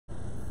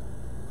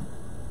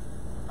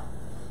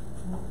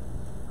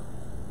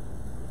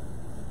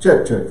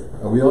Check, check.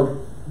 Are we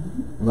on?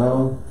 Am I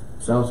on?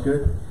 Sounds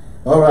good.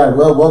 All right.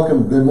 Well,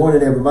 welcome. Good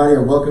morning, everybody,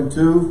 and welcome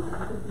to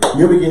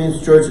New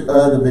Beginnings Church of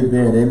the Big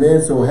Bend.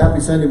 Amen. So happy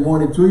Sunday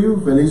morning to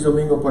you. Feliz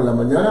Domingo por la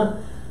mañana.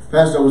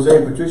 Pastor Jose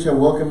and Patricia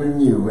welcoming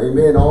you.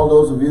 Amen. All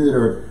those of you that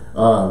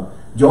are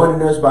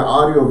joining us by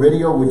audio or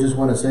video, we just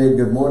want to say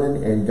good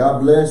morning and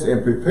God bless,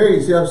 and prepare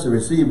yourselves to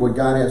receive what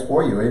God has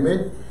for you.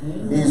 Amen.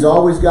 He's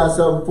always got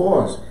something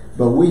for us,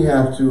 but we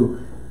have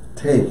to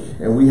take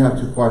and we have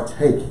to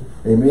partake.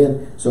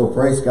 Amen. So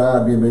praise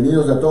God.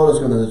 Bienvenidos a todos los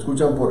que nos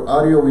escuchan por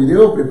audio o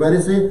video.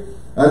 Prepárese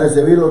a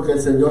recibir lo que el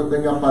Señor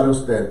tenga para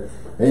usted.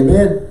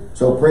 Amen.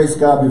 So praise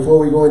God. Before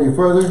we go any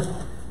further,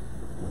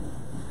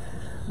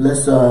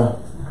 let's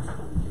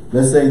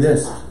say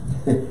this.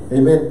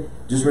 Amen.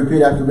 Just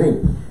repeat after me.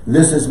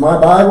 This is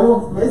my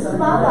Bible. This is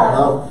my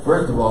Bible.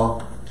 First of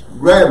all,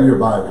 grab your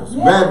Bibles.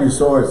 Yeah. Grab your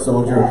sword,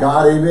 soldier of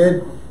God.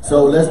 Amen.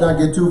 So let's not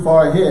get too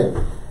far ahead.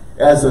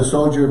 As a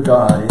soldier of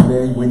God,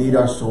 amen, we need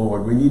our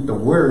sword. We need the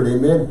word,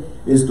 amen.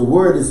 It's the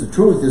word, it's the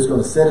truth that's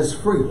going to set us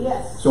free.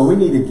 Yes. So we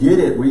need to get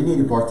it. We need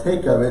to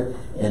partake of it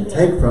and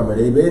take from it,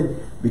 amen.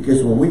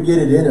 Because when we get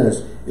it in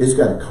us, it's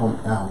got to come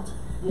out.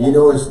 Yes. You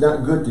know, it's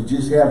not good to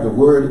just have the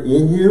word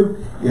in you.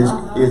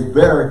 It's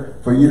better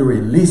for you to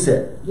release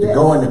it, to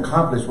go and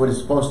accomplish what it's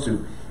supposed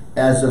to.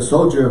 As a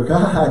soldier of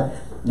God,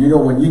 you know,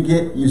 when you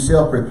get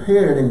yourself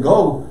prepared and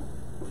go,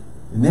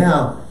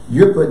 now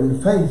you're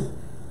putting faith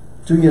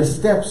to your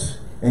steps,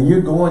 and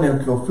you're going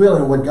and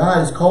fulfilling what God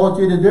has called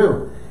you to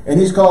do. And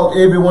He's called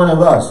every one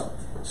of us.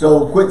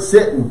 So quit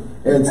sitting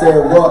and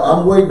saying, well,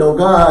 I'm waiting on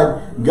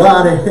God.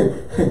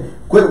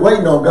 Quit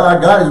waiting on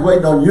God. God is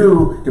waiting on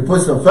you to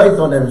put some faith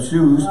on them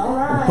shoes,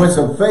 and put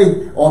some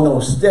faith on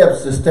those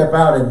steps to step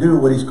out and do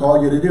what He's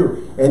called you to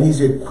do. And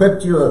He's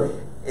equipped you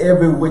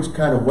every which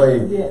kind of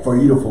way for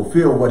you to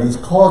fulfill what He's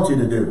called you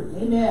to do.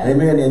 Amen.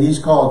 Amen. And He's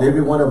called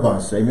every one of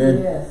us.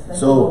 Amen. Yes,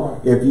 so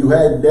if you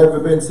had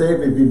never been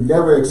saved, if you've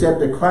never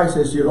accepted Christ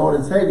as your Lord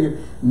and Savior,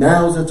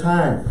 now's the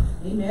time.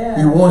 Amen.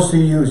 He wants to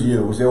use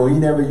you. We say, well, He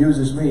never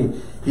uses me.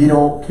 He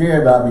don't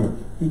care about me.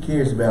 He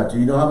cares about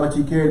you. You know how much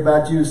He cares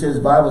about you? It says,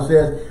 the Bible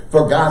says,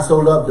 for God so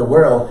loved the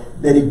world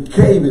that He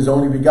gave His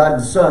only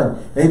begotten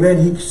Son.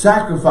 Amen. He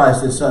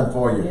sacrificed His Son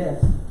for you.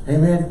 Yes.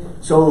 Amen.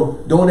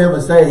 So don't ever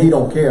say He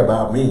don't care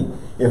about me.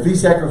 If He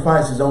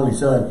sacrificed His only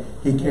Son,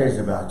 He cares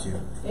about you.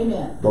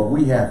 Amen. But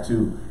we have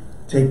to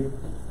take,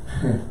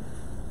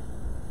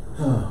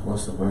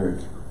 what's the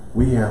word?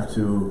 We have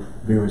to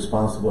be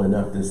responsible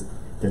enough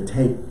to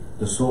take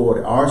the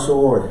sword, our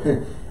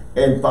sword,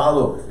 and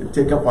follow,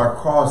 take up our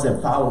cross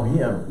and follow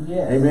Him.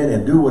 Yes. Amen.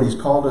 And do what He's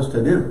called us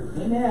to do.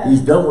 Amen.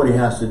 He's done what He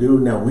has to do.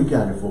 Now we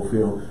got to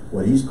fulfill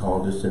what He's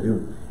called us to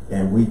do.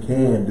 And we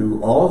can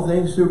do all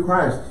things through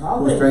Christ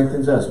who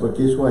strengthens us. But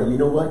guess what? You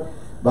know what?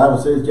 The Bible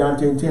says, John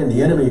 10:10,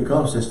 the enemy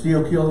comes to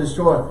steal, kill, and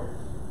destroy.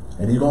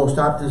 And he's going to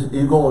stop this.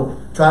 He's going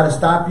to try to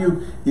stop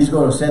you. He's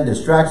going to send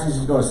distractions.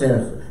 He's going to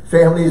send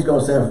family. He's going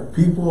to send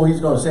people.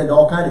 He's going to send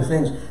all kinds of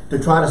things to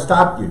try to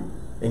stop you.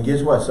 And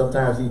guess what?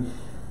 Sometimes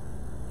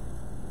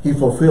he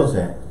fulfills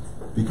that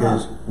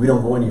because we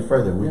don't go any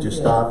further. We just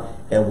stop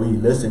and we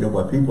listen to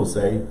what people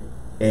say,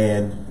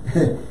 and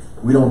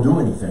we don't do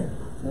anything.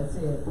 That's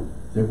it.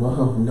 Say,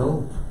 well,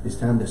 no, it's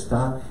time to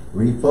stop,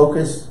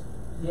 refocus.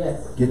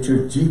 Yes. Get your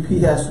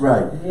GPS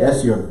right. Yes.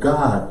 That's your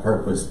God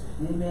purpose.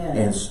 Amen.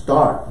 And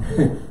start.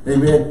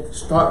 Amen.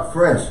 Start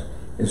fresh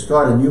and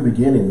start a new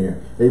beginning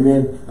there.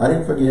 Amen. I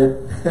didn't forget.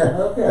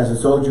 As a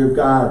soldier of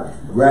God,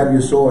 grab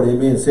your sword.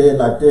 Amen. Say it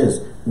like this.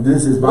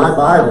 This is my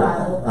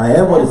Bible. I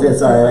am what it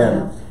says I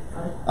am.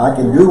 I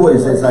can do what it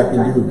says I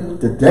can do.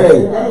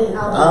 Today,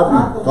 I'll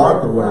be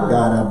taught the word of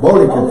God. I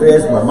boldly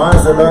confess. My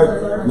mind's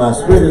alert. My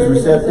spirit is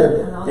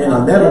receptive. And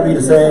I'll never be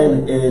the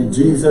same in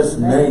Jesus'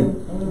 name.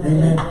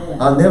 Amen.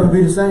 I'll never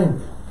be the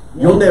same.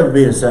 You'll never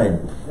be the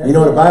same. You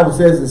know, the Bible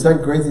says in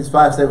 2 Corinthians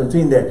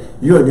 5:17 that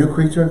you're a new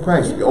creature in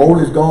Christ. The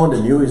old is gone, the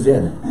new is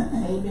in.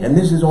 And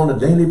this is on a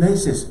daily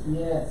basis.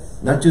 Yes.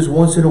 Not just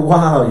once in a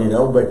while, you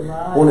know, but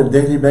on a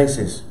daily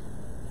basis.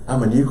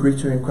 I'm a new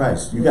creature in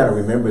Christ. You got to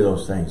remember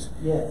those things.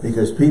 Yes.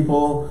 Because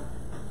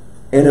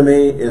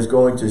enemy is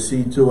going to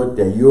see to it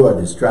that you are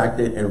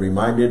distracted and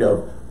reminded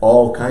of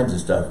all kinds of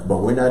stuff. But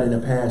we're not in the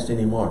past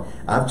anymore.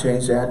 I've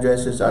changed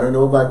addresses. I don't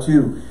know about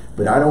you,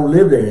 but I don't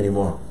live there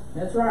anymore.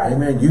 That's right.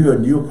 Amen. You're a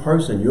new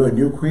person. You're a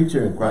new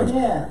creature in Christ.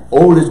 Yeah.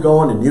 Old is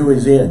gone and new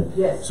is in.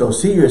 Yes. So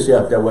see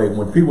yourself that way.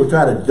 When people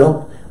try to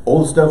dump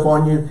old stuff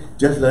on you,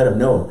 just let them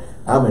know,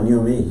 I'm a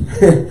new me.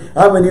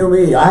 I'm a new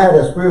me. I had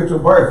a spiritual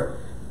birth.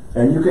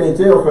 And you can't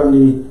tell from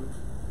the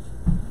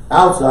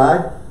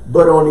outside,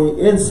 but on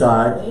the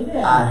inside,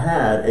 I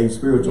had a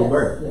spiritual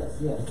birth.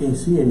 You can't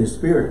see in the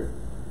spirit.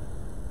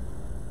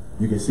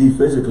 You can see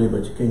physically,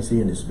 but you can't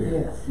see in the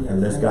spirit.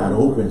 Unless God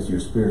opens your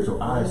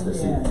spiritual eyes to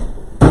see.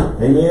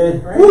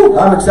 Amen. Woo,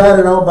 I'm excited. I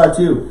don't know about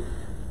you.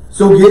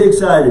 So get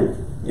excited.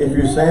 If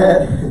you're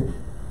sad,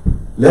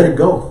 let it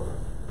go.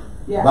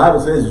 The Bible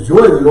says the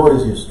joy of the Lord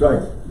is your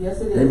strength.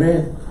 Yes, it is.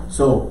 Amen.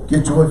 So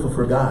get joyful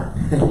for God.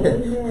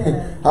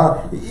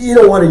 He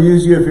don't want to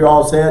use you if you're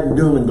all sad and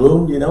doom and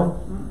gloom, you know.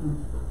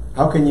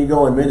 How can you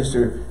go and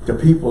minister to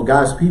people,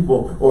 God's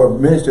people, or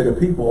minister to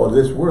people of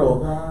this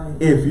world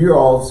if you're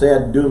all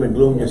sad, doom, and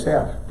gloom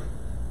yourself?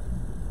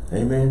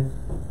 Amen.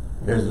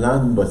 There's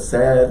nothing but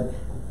sad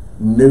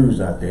news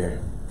out there.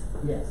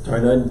 Yes.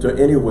 Turn into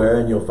anywhere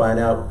and you'll find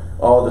out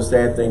all the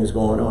sad things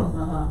going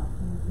on.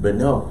 But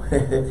no,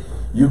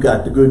 you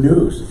got the good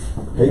news.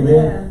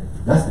 Amen.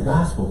 That's the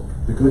gospel.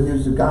 The good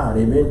news of God.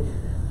 Amen.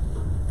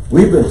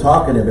 We've been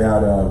talking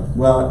about,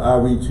 well,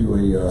 I'll read you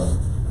a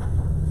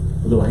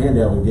little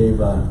handout we gave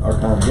our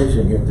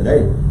congregation here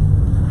today.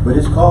 But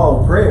it's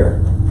called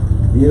prayer.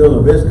 You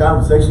know, the best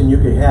conversation you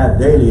can have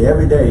daily,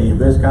 every day, your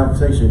best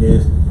conversation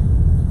is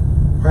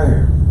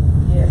prayer.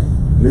 Yes.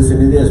 Listen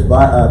to this.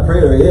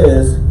 Prayer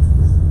is,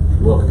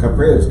 well,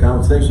 prayer is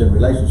conversation,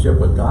 relationship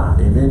with God.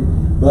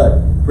 Amen.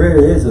 But prayer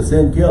is a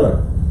sin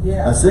killer,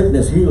 a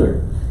sickness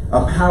healer,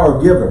 a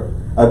power giver,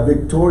 a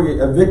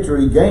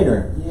victory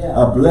gainer,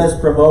 a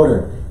blessed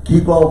promoter.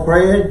 Keep on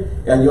praying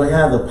and you'll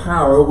have the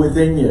power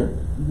within you.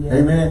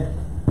 Amen.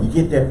 You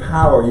get that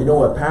power. You know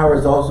what power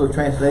is also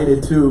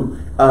translated to?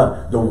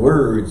 The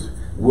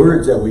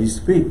words that we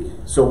speak.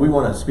 So we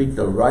want to speak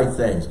the right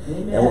things.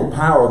 Amen. And what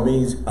power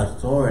means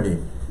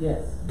authority.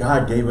 Yes.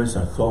 God gave us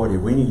authority.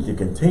 We need to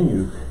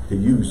continue to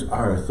use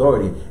our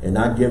authority and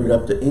not give it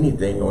up to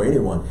anything or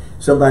anyone.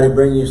 Somebody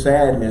bring you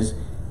sadness,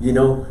 you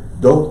know,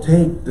 don't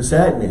take the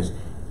sadness.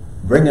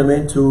 Bring them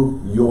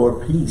into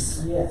your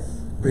peace. Yes.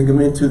 Bring them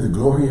into the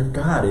glory of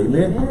God.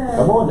 Amen. Amen.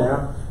 Come on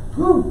now.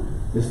 Whew.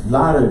 There's a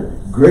lot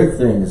of great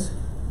things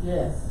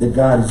that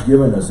God has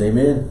given us.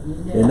 Amen.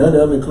 And none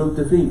of them include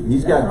defeat.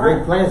 He's got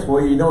great plans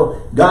for you. You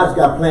know, God's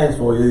got plans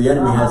for you. The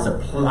enemy has a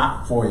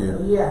plot for you.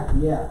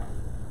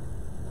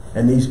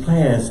 And these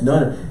plans,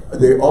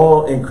 they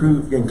all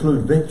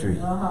include victory.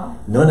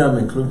 None of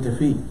them include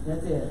defeat.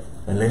 That's it.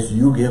 Unless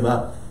you give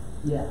up.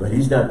 But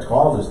he's not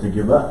called us to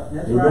give up.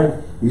 That's right.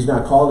 He's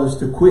not called us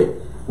to quit.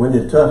 When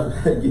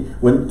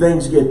when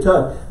things get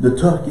tough, the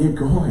tough get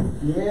going.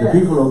 The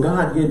people of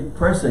God get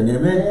pressing.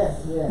 Amen.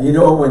 You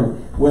know,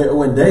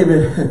 when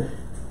David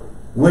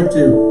went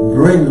to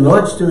bring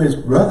lunch to his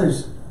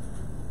brothers,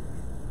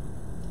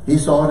 he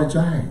saw the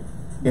giant,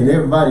 and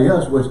everybody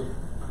else was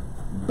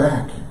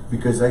back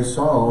because they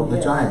saw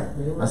the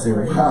giant. I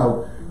said,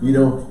 wow, you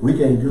know, we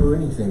can't do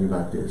anything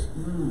about this.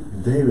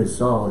 And David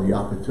saw the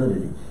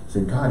opportunity. He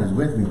said, God is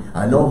with me.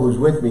 I know who's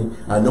with me.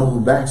 I know who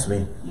backs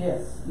me.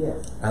 Yes.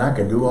 And I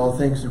can do all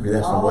things through.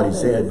 That's not what he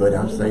said, but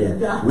I'm saying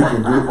we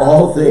can do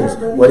all things.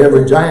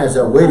 Whatever giants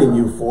are waiting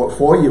you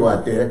for you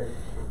out there.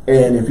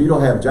 And if you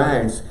don't have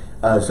giants,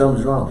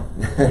 something's wrong.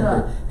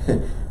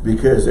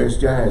 Because there's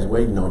giants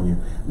waiting on you.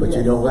 But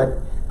you know what?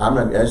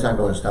 That's not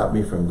going to stop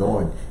me from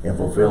going and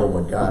fulfilling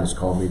what God has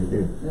called me to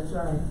do. That's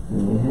right.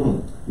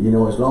 You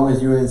know, as long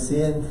as you're in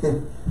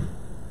sin,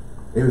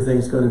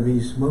 everything's going to be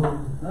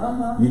smooth.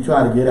 You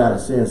try to get out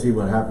of sin, see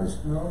what happens.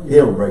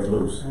 He'll break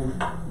loose.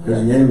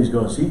 Because the enemy's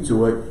going to see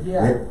to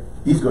it.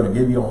 He's going to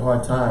give you a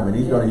hard time, and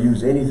he's going to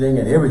use anything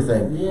and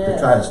everything to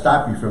try to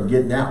stop you from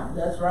getting out.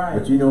 That's right.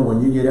 But you know,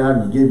 when you get out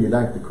and you give your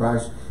life to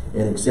Christ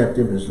and accept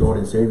him as Lord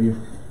and Savior,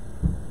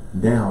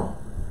 now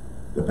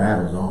the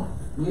battle's on.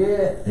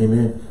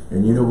 Amen.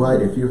 And you know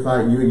what? If you're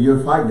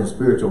fighting a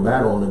spiritual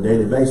battle on a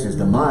daily basis,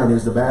 the mind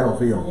is the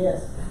battlefield.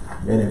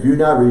 And if you're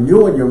not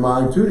renewing your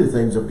mind to the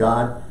things of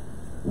God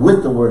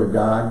with the Word of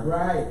God,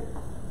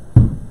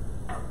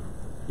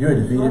 you're a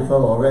defeated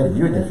foe already.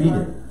 You're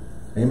defeated.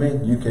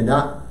 Amen. You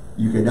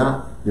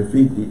cannot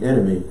defeat the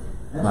enemy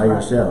by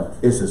yourself.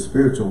 It's a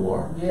spiritual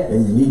war.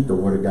 And you need the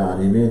Word of God.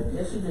 Amen.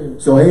 Yes, you do.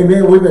 So,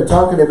 amen. We've been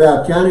talking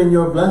about counting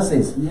your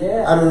blessings.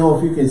 I don't know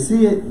if you can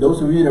see it.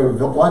 Those of you that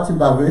are watching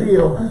by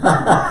video,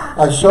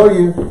 I'll show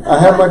you. I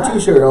have my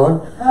t-shirt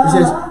on. It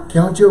says,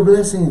 count your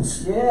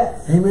blessings.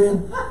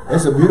 Amen.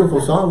 That's a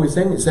beautiful song. We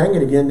sang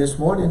it again this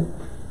morning.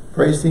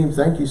 Praise team,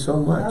 thank you so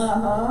much.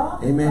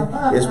 Amen.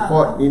 It's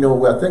part, you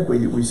know, I think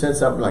we said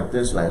something like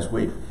this last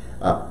week.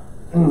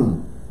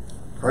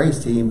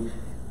 Praise team,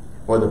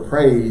 or the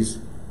praise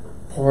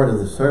part of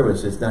the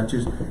service. It's not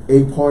just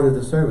a part of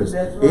the service.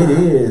 It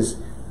is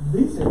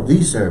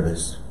the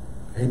service.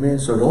 Amen.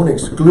 So don't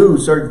exclude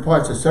certain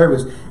parts of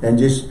service and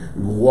just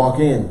walk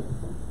in.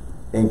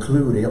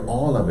 Include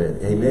all of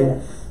it.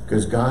 Amen.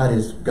 Because God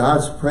is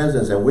God's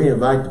presence, and we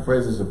invite the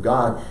presence of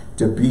God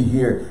to be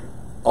here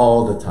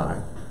all the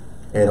time.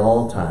 At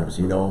all times,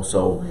 you know.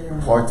 So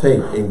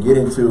partake and get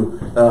into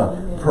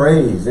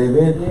praise.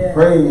 Amen.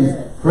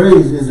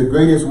 Praise is the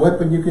greatest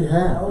weapon you can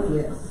have.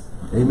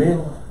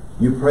 Amen.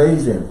 You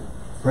praise him.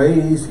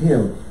 Praise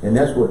him. And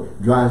that's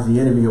what drives the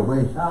enemy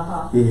away.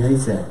 He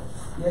hates that.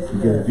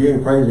 Because if you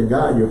ain't praising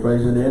God, you're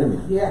praising the enemy.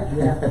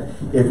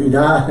 If you're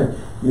not,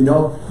 you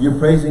know, you're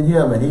praising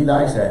him, and he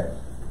likes that.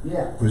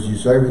 Because you're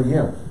serving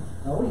him.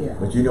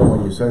 But you know,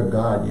 when you serve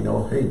God, you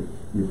know, hey,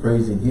 you're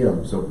praising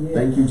him. So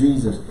thank you,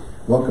 Jesus.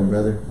 Welcome,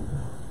 brother.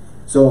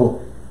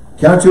 So,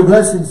 count your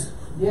blessings.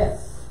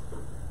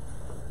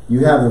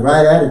 You have the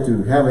right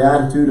attitude. Have an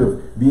attitude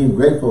of being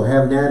grateful.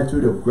 Have an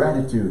attitude of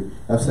gratitude.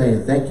 Of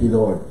saying, thank you,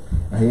 Lord.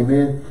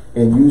 Amen.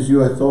 And use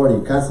your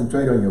authority.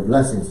 Concentrate on your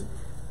blessings.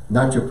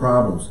 Not your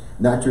problems,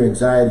 not your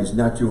anxieties,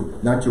 not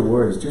your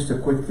worries. Just a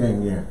quick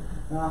thing there.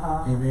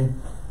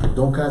 Amen.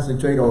 Don't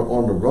concentrate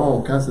on the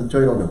wrong.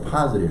 Concentrate on the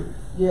positive.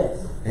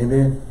 Yes.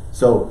 Amen.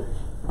 So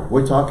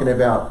we're talking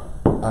about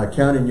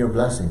counting your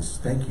blessings.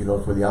 Thank you,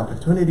 Lord, for the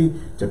opportunity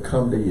to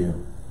come to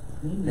you.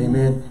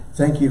 Amen.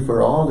 Thank you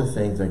for all the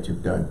things that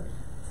you've done.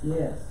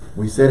 Yes.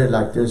 We said it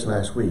like this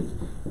last week.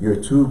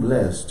 You're too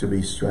blessed to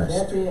be stressed.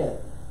 That's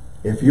it.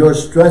 If you're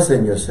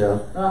stressing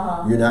yourself,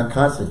 you're not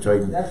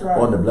concentrating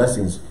on the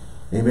blessings.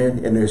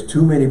 Amen. And there's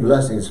too many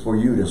blessings for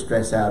you to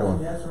stress out on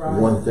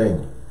one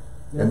thing.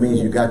 That means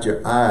you got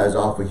your eyes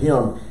off of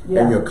him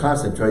and you're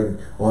concentrating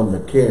on the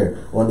care,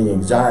 on the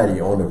anxiety,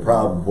 on the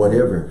problem,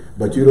 whatever.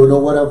 But you don't know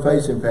what I'm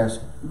facing,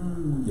 Pastor.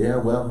 Yeah,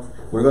 well,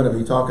 we're going to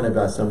be talking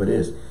about some of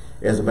this.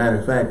 As a matter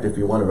of fact, if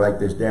you want to write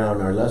this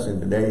down, our lesson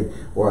today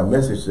or our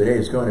message today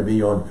is going to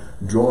be on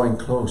drawing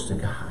close to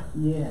God.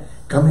 Yes.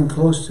 Coming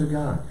close to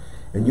God.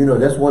 And you know,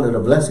 that's one of the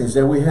blessings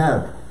that we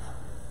have.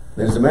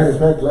 As a matter of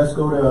fact, let's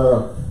go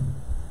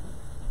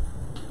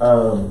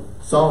to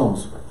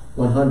Psalms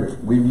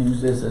 100. We've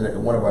used this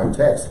in one of our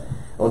texts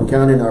on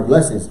counting our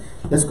blessings.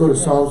 Let's go to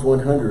Psalms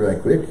 100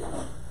 right quick.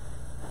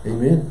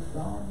 Amen.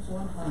 Psalms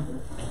 100.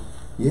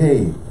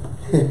 Yay.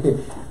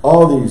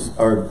 All these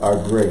are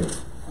great.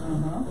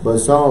 But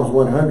Psalms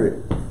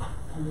 100,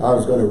 I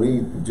was going to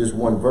read just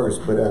one verse,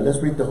 but let's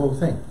read the whole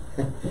thing.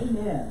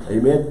 Amen.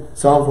 Amen.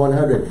 Psalms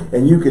 100.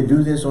 And you can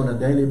do this on a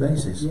daily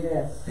basis.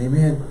 Yes.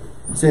 Amen.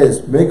 It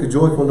says, make a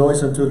joyful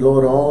noise unto the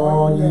Lord,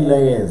 all ye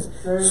lands.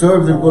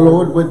 Serve the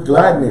Lord with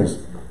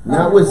gladness,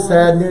 not with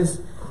sadness.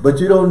 But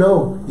you don't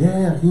know.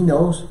 Yeah, he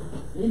knows.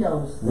 He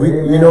knows.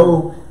 You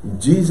know,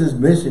 Jesus'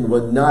 mission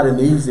was not an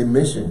easy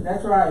mission.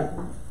 That's right.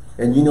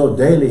 And you know,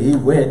 daily he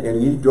went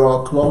and he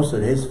drew closer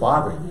to his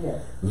Father.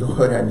 Yes.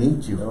 Lord, I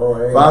need you.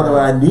 Father,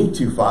 I need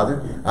you,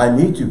 Father. I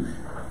need you.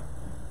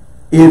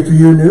 If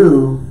you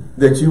knew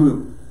that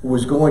you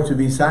was going to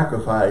be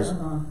sacrificed,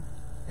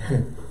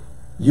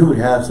 you would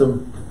have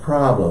some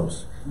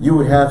problems. You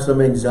would have some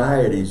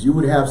anxieties. You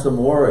would have some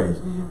worries.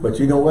 But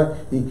you know what?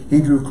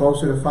 He drew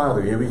closer to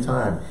Father every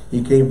time.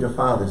 He came to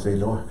Father and said,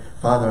 Lord,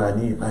 Father, I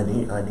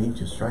need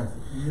your strength.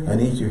 Yes. I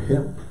need your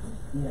help.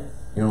 Yes.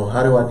 You know,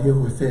 how do I deal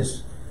with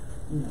this?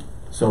 Yes.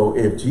 So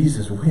if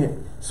Jesus went,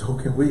 so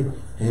can we.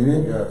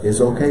 Amen. Yes.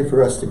 It's okay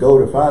for us to go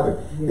to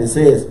Father. Yes. It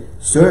says,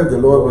 serve the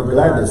Lord with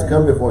gladness.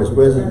 Come before his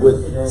presence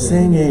with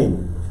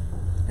singing.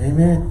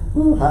 Amen.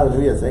 Ooh,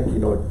 hallelujah. Thank you,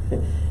 Lord.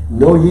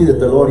 Know ye that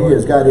the Lord he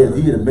is God is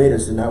he that made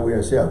us and not we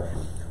ourselves.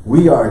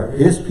 We are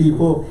his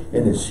people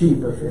and the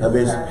sheep of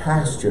his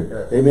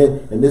pasture.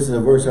 Amen. And this is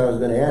a verse I was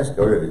going to ask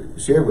or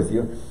share with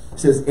you. It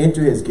says,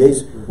 enter his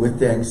gates with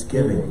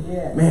thanksgiving.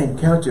 Man,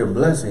 count your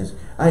blessings.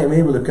 I am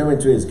able to come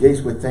into his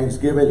gates with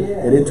thanksgiving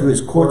and into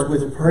his courts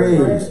with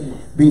praise.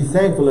 Be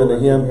thankful unto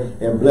him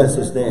and bless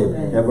his name.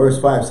 And verse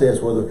 5 says,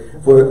 for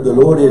the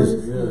Lord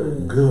is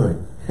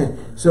good.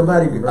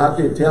 Somebody out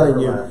there telling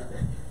you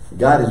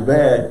God is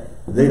bad,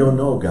 they don't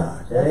know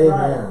God.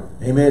 Amen.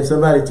 Amen.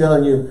 Somebody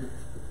telling you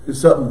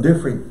something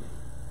different,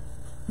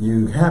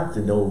 you have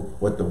to know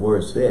what the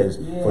word says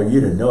for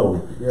you to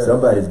know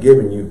somebody's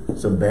giving you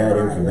some bad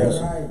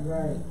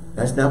information.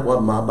 That's not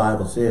what my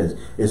Bible says.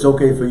 It's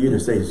okay for you to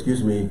say,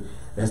 excuse me,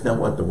 that's not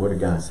what the word of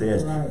God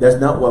says. That's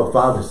not what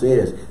Father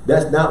says.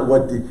 That's not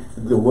what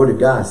the word of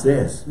God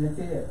says. That's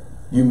it.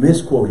 You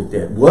misquoted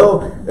that.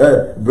 Well,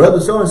 brother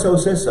so-and-so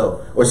says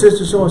so. Or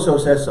sister so-and-so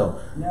says so.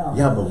 No.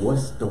 Yeah, but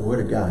what's the word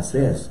of God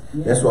says?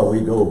 Yes. That's why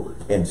we go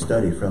and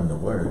study from the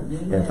word.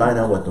 And find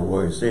out what the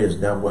word says,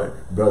 not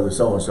what brother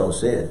so-and-so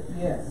said.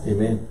 Yes.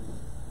 Amen.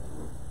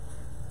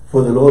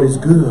 For the Lord is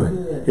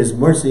good. His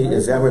mercy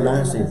is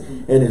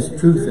everlasting. And his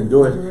truth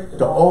endures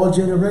to all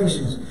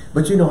generations.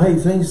 But you know, hey,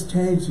 things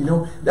change, you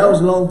know. That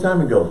was a long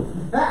time ago.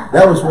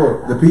 That was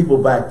for the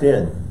people back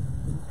then.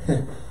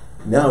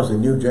 Now it's a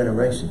new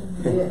generation.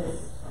 Yes.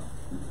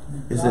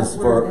 It says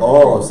for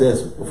all. It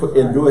says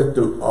endure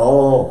through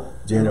all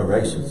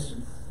generations.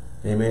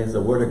 Amen.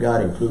 The word of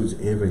God includes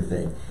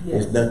everything.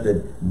 Yes. It's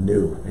nothing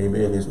new.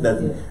 Amen. It's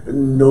nothing,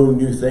 no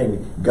new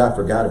thing God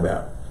forgot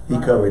about. He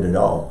covered it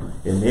all.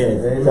 And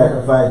then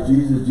sacrificed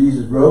Jesus.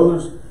 Jesus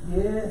rose.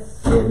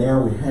 Yes. And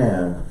now we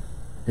have,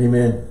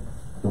 amen,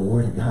 the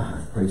word of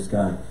God. Praise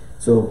God.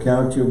 So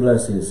count your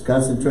blessings.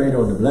 Concentrate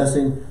on the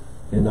blessing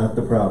and not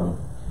the problem.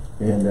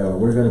 And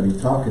we're going to be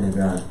talking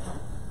about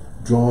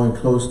drawing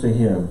close to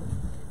him.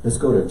 Let's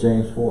go to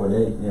James 4 and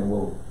 8,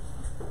 and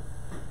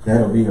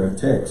that'll be our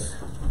text.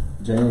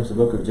 James, the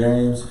book of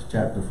James,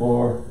 chapter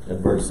 4, and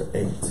verse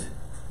 8.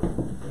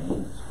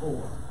 James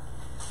 4.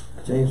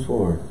 James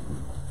 4.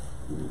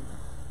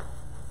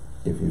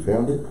 If you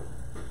found it?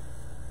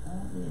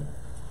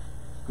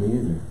 Me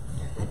either.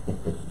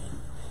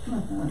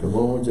 Come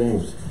on,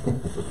 James.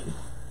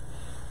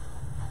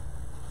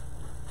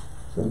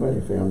 Somebody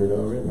found it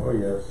already. Oh,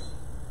 yes.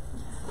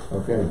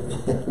 Okay.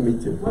 Me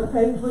too. What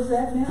page was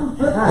that now?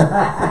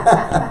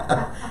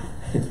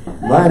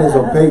 Mine is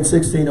on page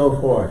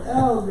 1604.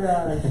 Oh,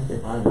 gosh.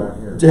 I'm not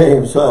here.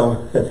 James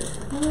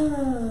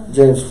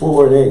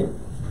 4 and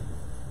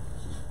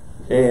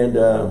 8. And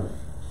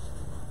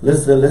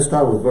let's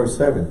start with verse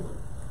 7.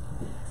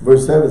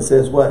 Verse 7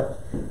 says what?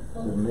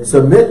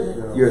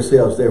 Submit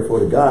yourselves therefore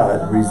to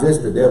God,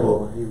 resist the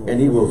devil, and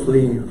he will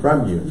flee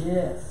from you.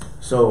 Yes.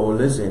 So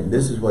listen,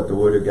 this is what the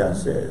word of God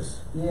says.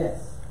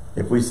 Yes.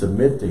 If we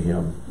submit to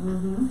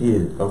him, he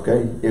is,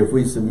 okay? If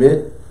we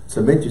submit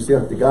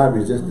yourself to God,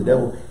 resist the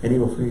devil, and he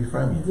will flee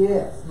from you.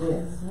 Yes,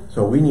 yes.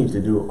 So we need to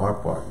do our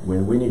part.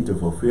 When we need to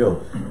fulfill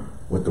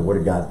what the word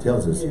of God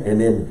tells us. Yes. And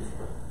then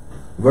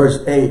verse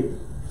 8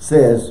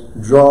 says,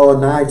 draw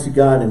nigh to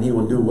God and he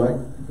will do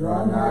what?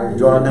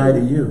 Draw nigh to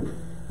you.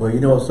 Well, you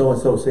know,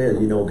 so-and-so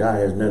says, you know, God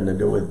has nothing to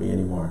do with me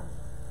anymore.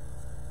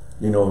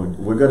 You know,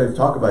 we're going to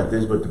talk about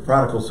this, but the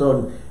prodigal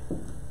son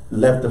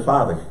left the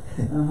father.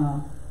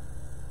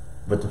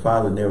 But the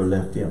father never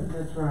left him.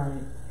 That's right.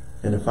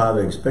 And the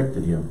father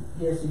expected him.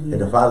 Yes, he did.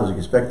 And the father's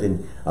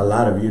expecting a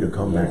lot of you to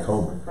come back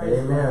home.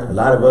 Amen. A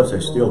lot of us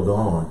are still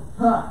gone.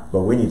 Huh.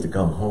 But we need to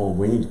come home.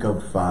 We need to come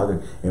to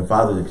Father. And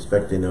Father's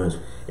expecting us.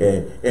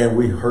 And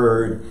we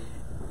heard.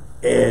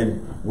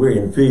 And we're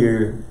in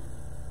fear.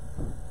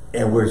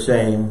 And we're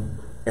saying.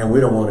 And we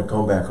don't want to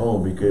come back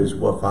home because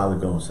what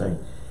Father's going to say.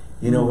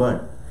 You know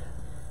what?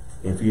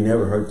 If you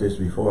never heard this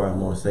before, I'm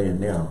going to say it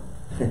now.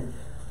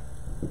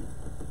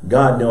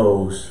 God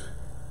knows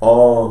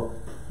all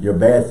your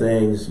bad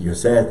things, your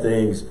sad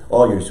things,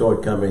 all your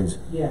shortcomings,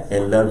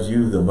 and loves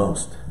you the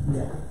most.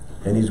 Yeah.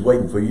 And he's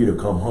waiting for you to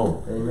come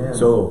home. Amen.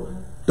 So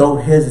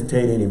don't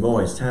hesitate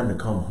anymore. It's time to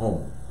come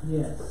home.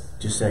 Yes.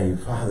 Just say,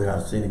 Father,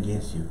 I've sinned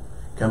against you.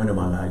 Come into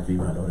my life, be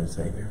my Lord and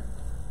Savior.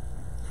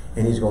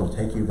 And he's going to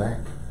take you back.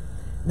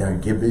 Now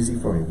get busy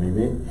for him.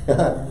 Amen.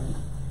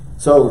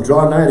 So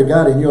draw nigh to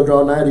God and he'll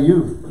draw nigh to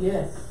you.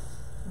 Yes.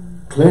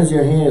 Cleanse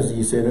your hands,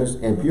 ye sinners,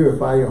 and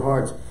purify your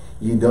hearts,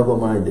 ye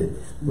double-minded.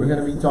 We're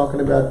going to be talking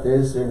about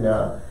this, and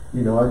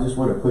you know, I just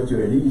want to put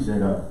you at ease,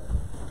 and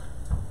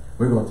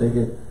we're going to take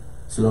it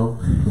slow.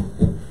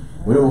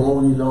 We don't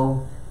hold you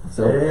long.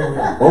 So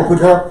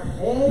open up,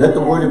 let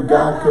the word of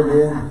God come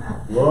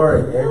in.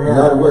 Lord, amen.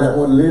 Not want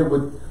to live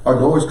with our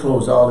doors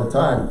closed all the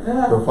time.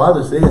 The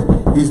Father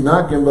says he's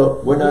knocking,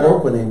 but we're not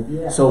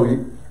opening. So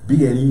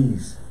be at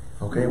ease.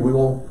 Okay, we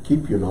won't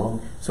keep you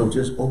long. So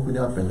just open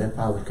up and let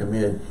Father come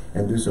in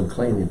and do some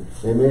cleaning.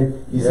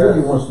 Amen. He said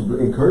he wants to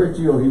encourage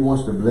you, or he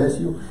wants to bless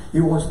you. He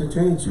wants to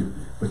change you.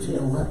 But you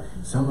know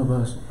what? Some of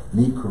us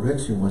need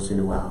correction once in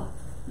a while.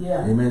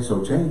 Yeah. Amen.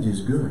 So change is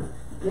good.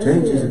 Yes,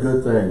 Change is a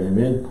good thing.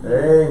 Amen.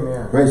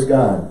 Amen. Praise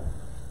God.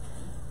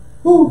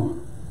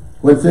 Whew.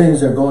 When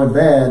things are going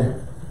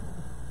bad,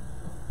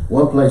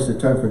 one place to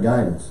turn for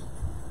guidance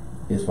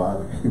is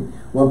Father.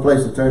 One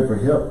place to turn for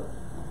help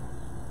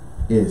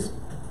is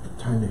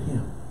turn to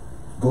him.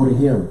 Go to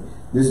him.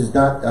 This is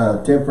not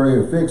a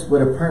temporary fix,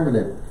 but a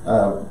permanent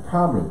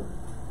problem.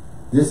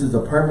 This is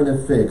a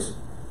permanent fix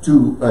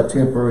to a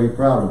temporary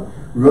problem.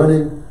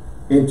 Running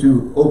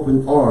into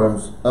open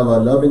arms of a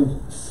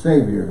loving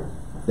Savior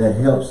that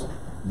helps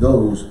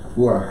those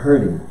who are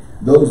hurting,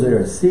 those that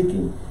are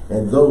seeking,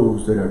 and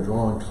those that are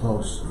drawing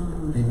close.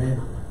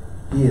 Amen.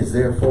 He is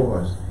there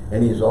for us.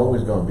 And he's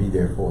always going to be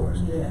there for us.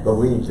 Yes. But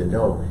we need to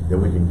know that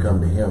we can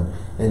come to him.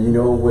 And you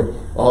know what?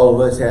 All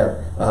of us have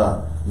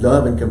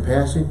love and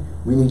compassion.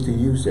 We need to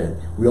use that.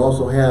 We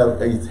also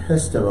have a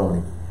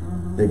testimony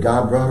that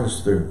God brought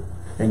us through.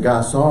 And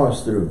God saw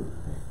us through.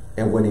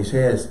 And when he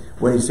says,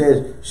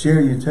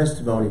 share your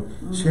testimony,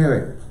 share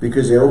it.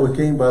 Because they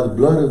overcame by the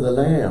blood of the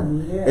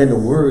Lamb and the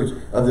words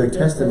of their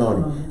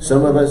testimony.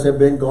 Some of us have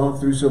been gone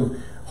through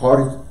some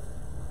harder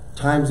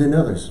times than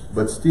others.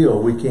 But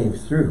still, we came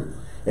through.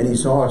 And he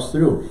saw us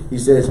through. He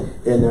says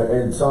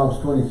in Psalms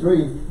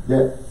 23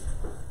 that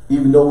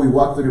even though we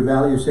walk through the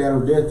valley of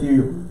shadow of death,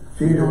 you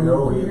fear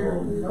no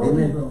evil.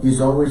 Amen. He's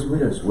always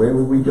with us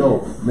wherever we go.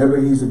 Remember,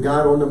 he's a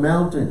God on the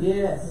mountain.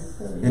 Yes.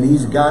 And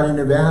he's a God in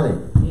the valley.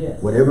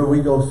 Yes. Whatever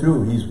we go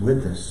through, he's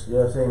with us.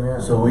 Yes, amen.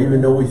 So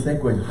even though we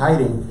think we're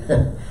hiding,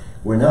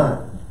 we're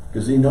not.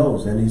 Because he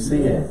knows and he's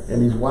seeing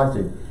and he's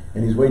watching.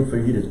 And he's waiting for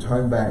you to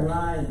turn back.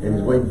 Right. And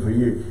he's waiting for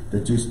you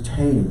to just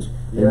change.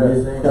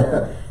 Yes,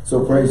 amen.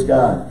 So praise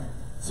God.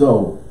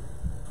 So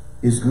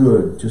it's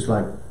good, just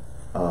like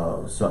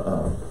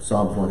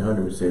Psalms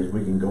 100 says,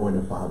 we can go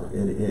into Father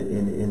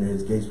in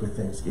his gates with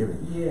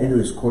thanksgiving, into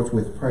his courts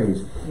with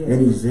praise,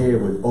 and he's there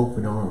with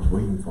open arms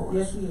waiting for us.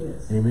 Yes, he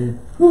is. Amen.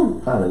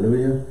 Woo.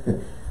 Hallelujah.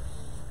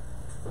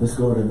 Let's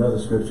go to another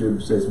scripture.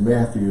 It says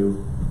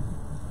Matthew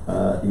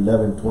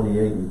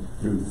 11:28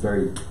 through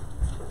 30.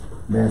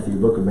 Matthew,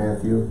 book of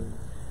Matthew,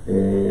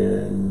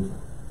 and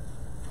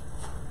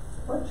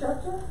what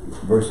chapter?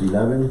 Verse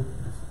 11.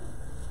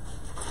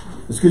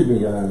 Excuse me,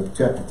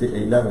 chapter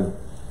 11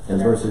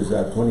 and verses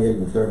 28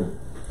 and 30.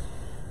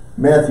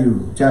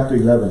 Matthew chapter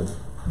 11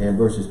 and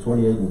verses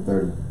 28 and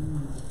 30.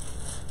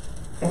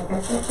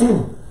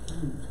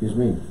 Excuse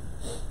me.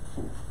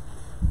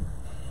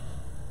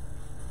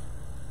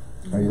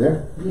 Are you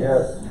there?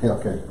 Yes.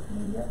 Okay.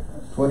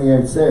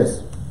 28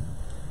 says,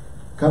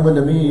 come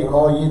unto me,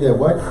 all ye that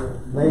what?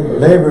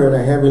 Labor and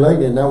are heavy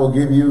laden, and I will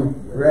give you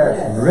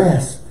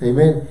rest.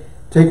 Amen.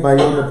 Take my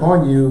yoke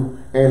upon you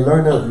and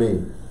learn of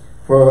me.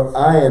 For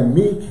I am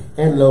meek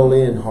and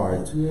lowly in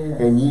heart,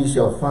 and ye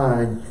shall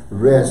find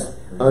rest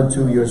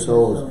unto your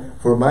souls.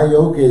 For my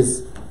yoke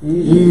is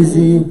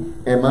easy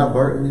and my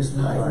burden is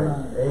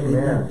light.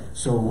 Amen.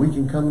 So we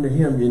can come to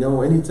him, you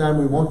know, anytime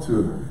we want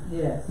to.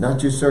 Yes. Not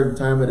just certain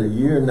time of the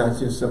year, not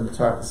just some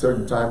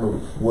certain time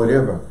of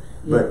whatever,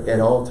 but at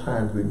all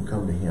times we can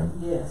come to him.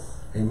 Yes.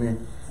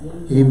 Amen.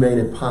 He made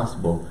it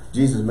possible.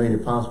 Jesus made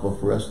it possible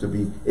for us to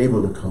be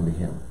able to come to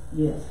him.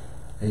 Yes.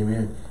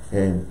 Amen.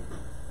 And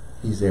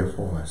he's there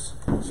for us.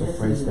 So Yes,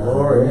 praise God.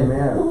 Lord,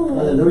 amen.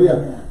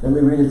 Hallelujah. Let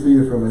me read it to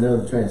you from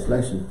another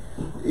translation.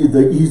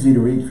 The easy to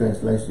read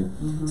translation.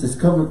 It says,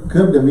 come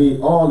to me,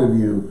 all of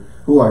you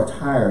who are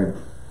tired,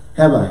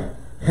 have a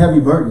heavy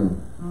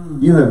burden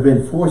you have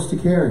been forced to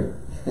carry.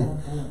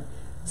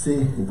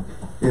 See,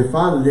 if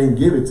Father didn't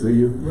give it to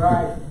you,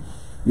 right,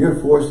 you're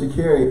forced to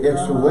carry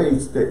extra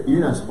weights that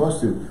you're not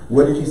supposed to.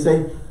 What did he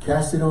say?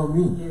 Cast it on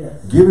me.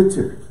 Yes. Give it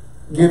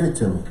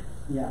to me.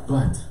 Yeah.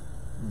 But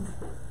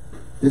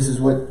this is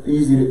what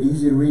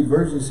easy to read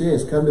version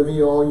says. Come to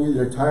me, all you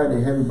that are tired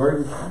and heavy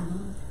burden.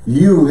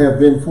 You have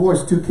been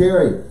forced to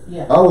carry.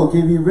 Yeah. I will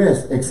give you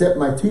rest. Accept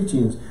my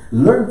teachings.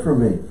 Learn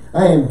from me.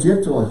 I am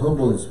gentle and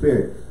humble in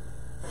spirit,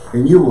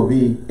 and you will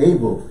be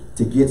able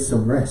to get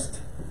some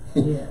rest.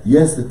 Yeah.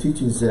 Yes, the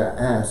teachings that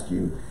I ask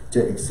you to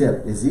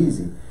accept is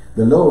easy.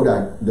 The load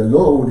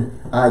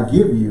I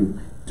give you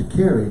to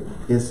carry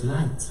is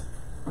light.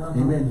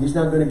 Amen. He's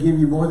not going to give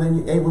you more than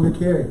you're able to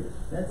carry.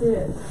 That's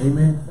it.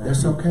 Amen.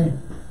 That's okay.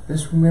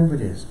 Let's remember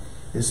this.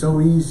 It's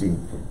so easy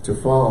to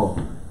fall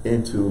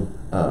into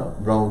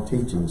wrong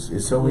teachings.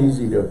 It's so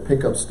easy to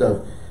pick up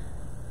stuff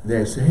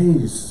that say,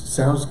 hey,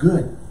 sounds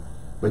good.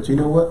 But you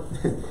know what?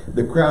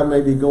 The crowd may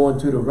be going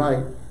to the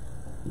right.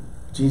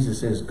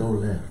 Jesus says, go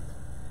left.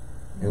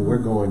 And we're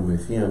going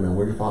with him, and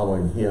we're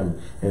following him,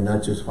 and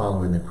not just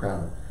following the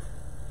crowd.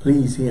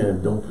 Please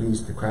him, don't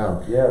please the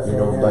crowd. Yes, you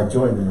know, amen. by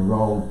joining the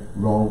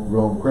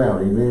wrong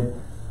crowd. Amen.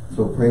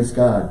 So praise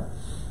God.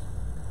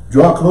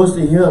 Draw close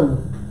to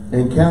him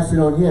and cast it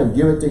on him.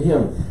 Give it to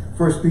him.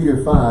 1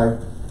 Peter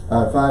 5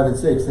 and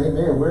 6. Hey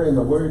man, we're in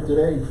the Word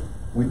today.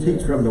 We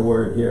teach from the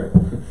Word here.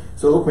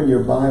 So open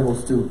your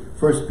Bibles to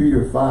 1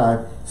 Peter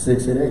 5,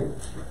 6 and 8.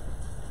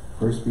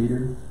 1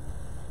 Peter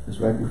is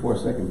right before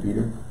 2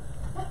 Peter.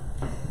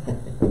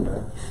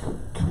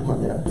 Come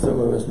on now. Some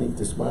of us need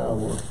to smile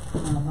more.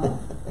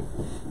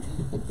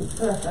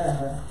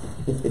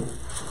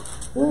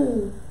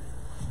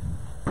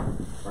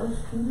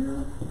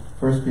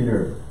 First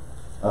Peter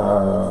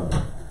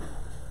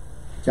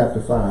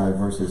chapter 5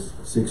 verses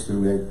 6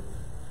 through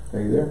 8.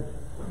 Are you there?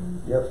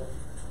 Yep.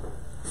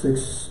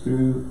 6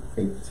 through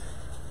 8. It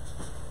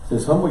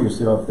says, humble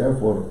yourself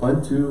therefore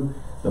unto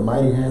the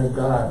mighty hand of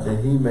God, that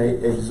he may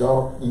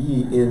exalt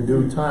ye in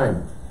due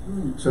time.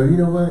 So you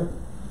know what?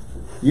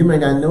 You may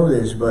not know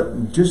this,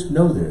 but just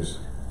know this.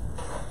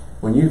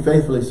 When you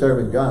faithfully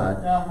serving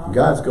God,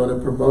 God's going to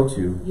promote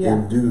you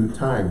in due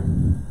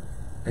time.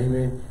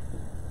 Amen.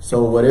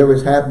 So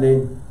whatever's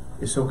happening,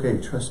 it's okay.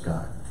 Trust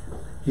God.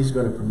 He's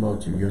going to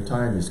promote you. Your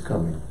time is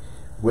coming.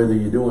 Whether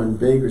you're doing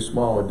big or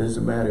small, it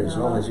doesn't matter. As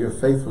long as you're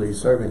faithfully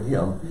serving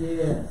him,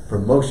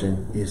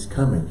 promotion is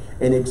coming.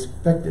 And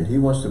expect it. He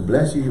wants to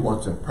bless you. He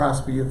wants to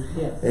prosper you.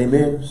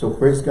 Amen. So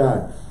praise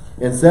God.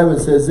 And 7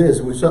 says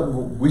this. We're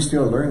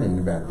still learning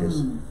about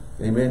this.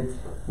 Amen.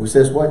 It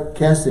says what?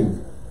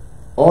 Casting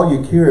all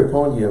you care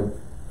upon him,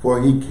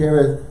 for he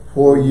careth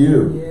for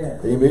you.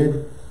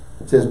 Amen.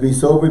 It says, be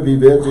sober, be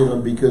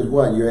vigilant, because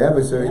what? Your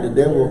adversary, the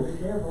devil,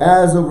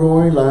 as a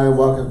roaring lion,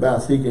 walketh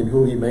about seeking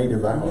who he may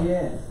devour.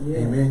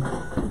 Amen.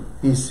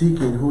 He's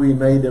seeking who he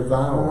may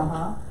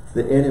devour.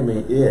 The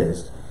enemy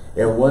is.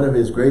 And one of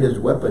his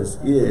greatest weapons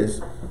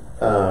is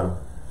not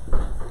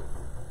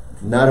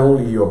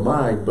only your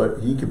mind, but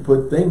he can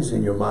put things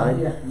in your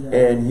mind,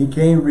 and he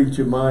can't reach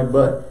your mind,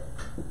 but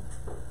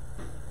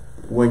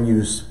when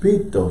you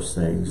speak those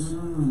things,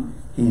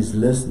 he's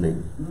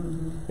listening.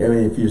 I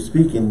mean, if you're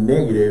speaking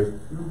negative,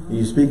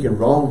 you're speaking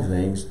wrong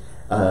things,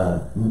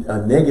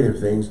 negative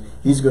things,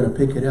 he's going to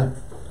pick it up.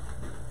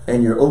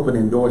 And you're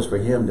opening doors for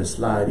him to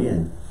slide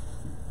in.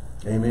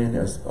 Amen.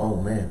 That's, oh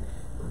man,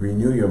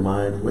 renew your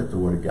mind with the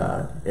Word of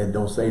God, and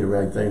don't say the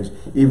right things.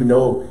 Even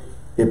though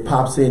it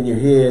pops in your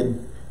head,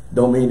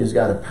 don't mean it's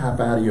got to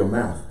pop out of your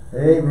mouth.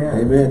 Amen.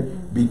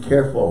 Amen. Be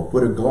careful.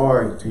 Put a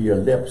guard to your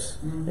lips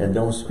and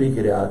don't speak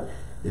it out,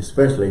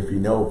 especially if you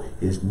know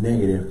it's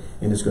negative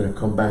and it's going to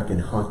come back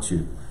and haunt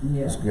you.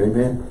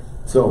 Amen.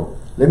 So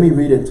let me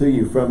read it to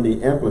you from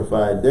the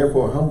Amplified.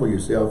 Therefore, humble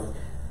yourself,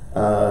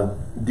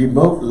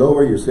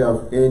 lower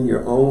yourself in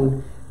your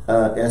own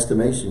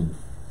estimation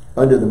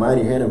under the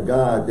mighty hand of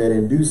God, that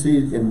in due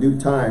season, in due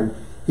time,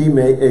 he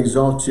may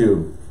exalt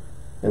you.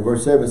 And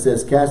verse 7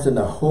 says, casting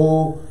the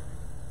whole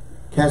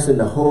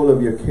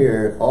of your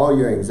care, all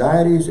your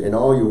anxieties and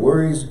all your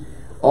worries,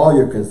 all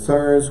your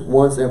concerns,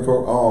 once and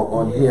for all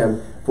on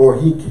him, for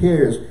he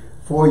cares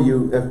for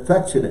you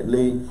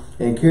affectionately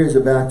and cares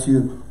about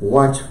you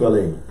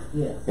watchfully.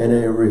 And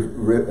a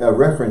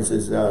reference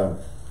is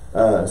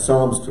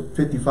Psalms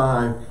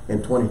 55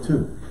 and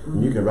 22.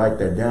 And you can write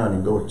that down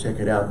and go check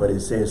it out. But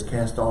it says,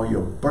 cast all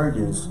your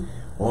burdens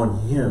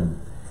on him.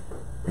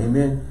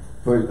 Amen.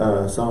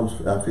 For Psalms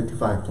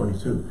 55,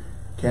 22.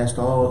 Cast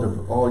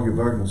all your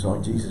burdens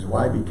on Jesus.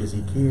 Why? Because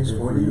he cares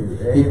for you.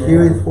 He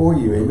cares for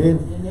you. Amen.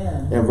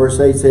 And verse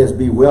 8 says,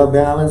 be well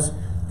balanced,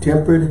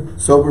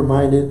 tempered,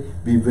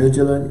 sober-minded, be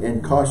vigilant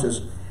and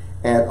cautious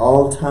at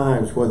all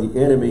times, for the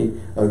enemy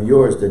of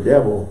yours, the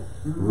devil,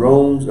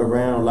 roams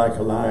around like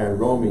a lion,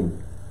 roaring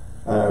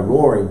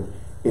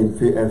in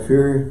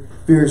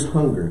fierce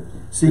hunger,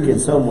 seeking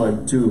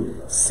someone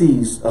to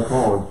seize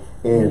upon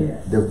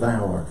and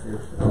devour.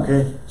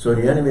 Okay? So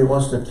the enemy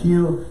wants to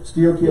kill,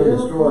 steal, kill,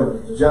 destroy.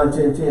 John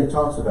 10:10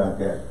 talks about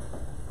that.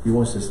 He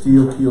wants to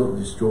steal, kill,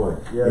 destroy.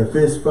 If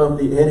it's from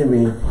the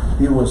enemy,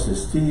 he wants to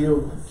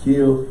steal,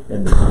 kill,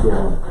 and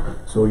destroy.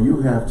 So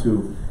you have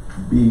to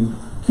be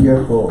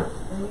careful.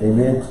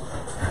 Amen.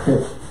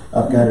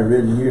 I've got it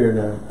written here, and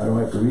I don't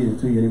have to read it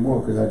to you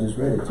anymore because I just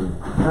read it to you.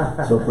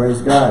 So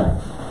praise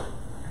God.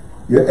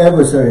 Your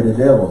adversary, the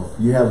devil,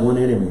 you have one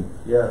enemy.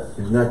 Yes.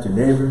 It's not your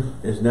neighbor.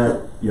 It's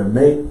not your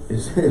mate.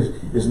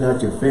 It's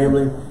not your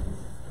family.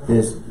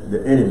 It's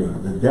the enemy,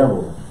 the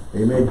devil.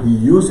 Amen. He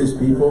uses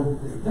people,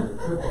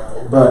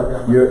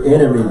 but your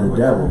enemy, the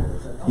devil,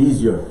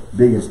 he's your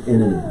biggest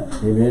enemy.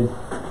 Amen.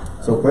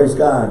 So praise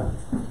God.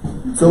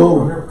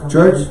 So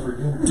church,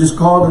 just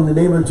call in the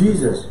name of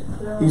Jesus.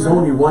 He's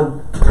only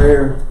one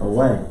prayer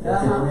away.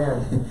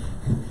 Amen.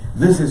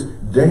 This is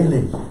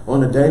daily,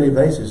 on a daily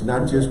basis,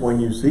 not just when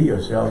you see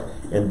yourself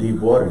in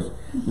deep waters,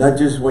 not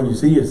just when you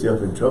see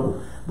yourself in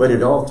trouble, but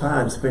at all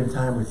times spend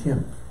time with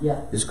him.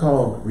 It's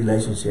called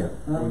relationship.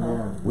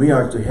 We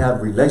are to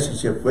have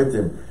relationship with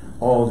him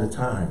all the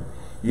time.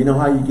 You know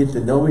how you get to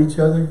know each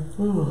other?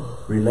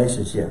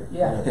 Relationship.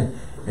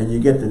 And you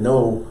get to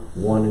know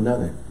one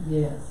another.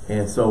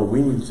 And so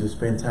we need to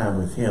spend time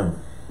with him.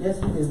 Yes,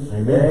 we do.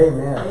 Amen.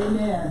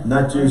 Amen.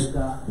 Not just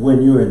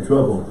when you're in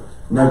trouble.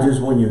 Not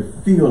just when you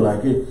feel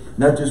like it.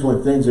 Not just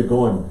when things are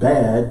going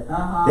bad.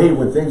 Hey,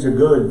 when things are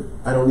good,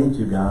 I don't need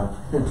you, God.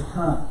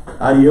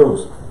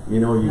 Adios. You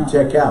know, you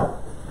check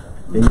out.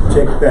 Then you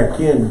check back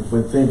in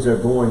when things are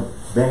going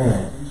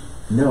bad.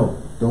 No,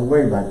 don't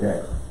worry about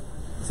that.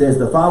 It says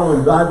the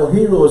following Bible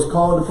hero is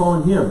called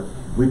upon him.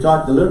 We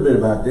talked a little bit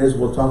about this.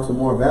 We'll talk some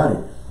more about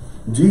it.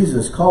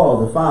 Jesus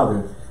called the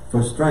Father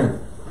for strength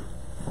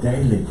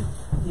daily.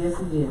 Yes,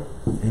 he did.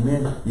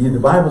 Amen. The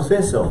Bible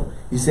says so.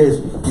 He says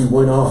he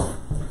went off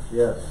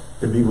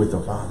to be with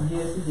the Father.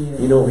 Yes, he did.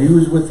 You know, he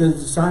was with his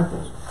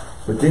disciples.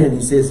 But then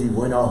he says he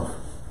went off.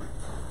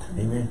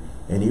 Amen.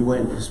 And he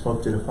went and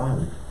spoke to the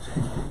Father.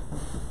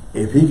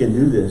 If he can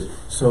do this,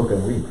 so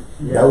can we.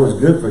 That was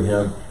good for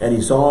him. And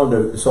he saw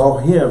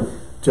him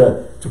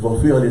to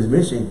fulfill his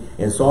mission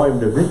and saw him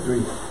the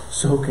victory.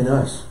 So can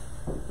us.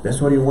 That's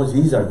what he wants.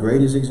 He's our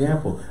greatest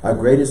example, our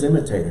greatest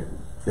imitator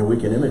that we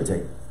can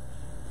imitate.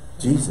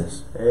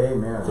 Jesus.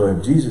 Amen. So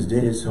if Jesus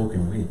did it, so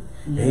can we.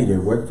 Hey, it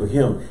worked for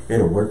him.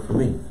 It'll work for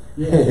me.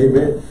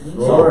 Amen.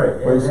 Glory.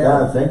 So, praise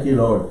God. Thank you,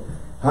 Lord.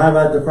 How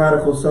about the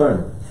prodigal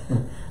son?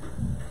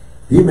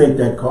 He made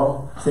that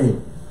call. Say,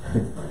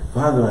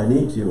 Father, I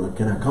need you.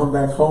 Can I come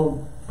back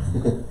home?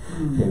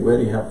 Hey, where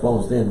do you have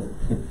phones then?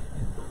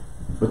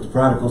 But the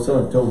prodigal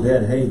son told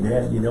Dad, hey,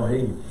 Dad, you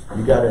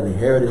got an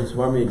inheritance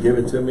for me. Give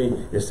it to me.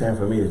 It's time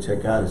for me to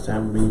check out. It's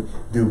time for me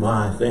to do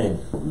my thing.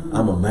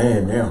 I'm a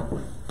man now.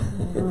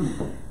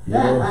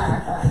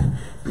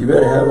 You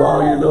better have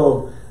all your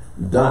little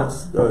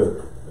dots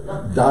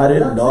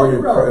dotted and all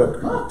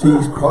your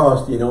T's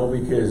crossed,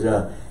 because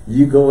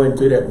you go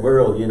into that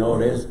world,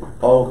 there's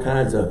all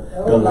kinds of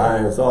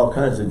Goliaths, all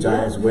kinds of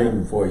giants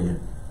waiting for you.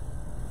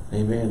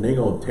 Amen. They're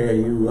going to tear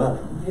you up.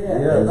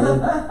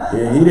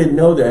 Yeah, he didn't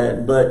know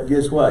that, but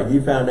guess what? He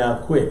found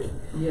out quick.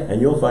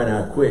 And you'll find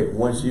out quick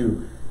once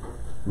you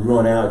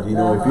run out.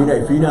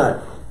 If you're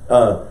not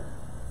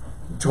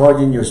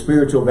charging your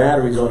spiritual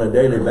batteries on a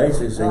daily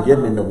basis and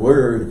getting in the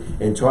Word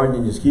and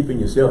just keeping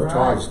yourself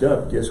charged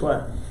up, guess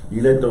what?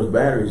 You let those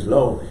batteries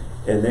low,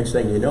 and next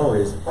thing you know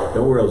is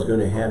the world's going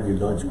to have your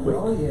lunch quick.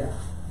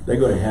 They're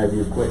going to have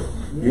you quick.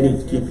 You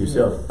need to keep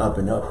yourself up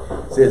and up.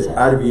 It says,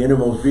 out of your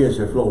innermost being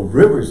shall flow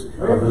rivers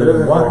of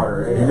living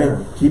water.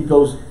 Amen. Keep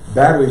those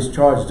batteries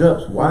charged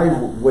up. Why?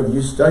 When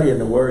you studying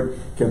the Word,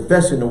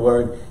 confessing the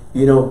Word,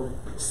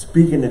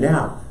 speaking it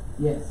out.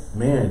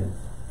 Man,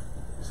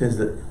 says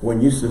that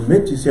when you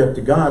submit yourself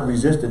to God,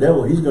 resist the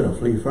devil, he's going to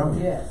flee from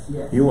you.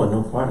 He want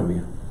no part of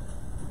you.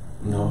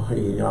 No,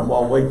 I'm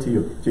all wait till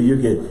you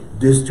get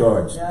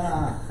discharged.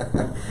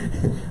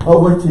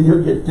 I'll wait till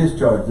you get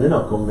discharged. They're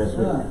not going to mess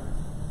with you.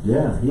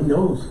 Yeah, he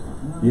knows.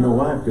 You know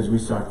why? Because we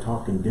start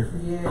talking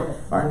different.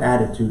 Our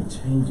attitude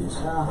changes.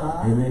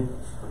 Amen.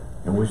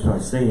 And we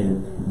start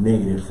saying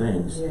negative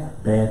things,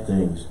 bad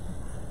things,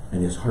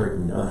 and it's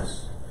hurting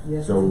us.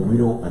 So we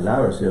don't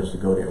allow ourselves to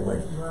go that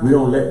way. We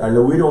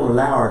don't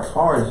allow our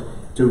cars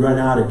to run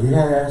out of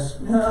gas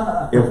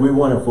if we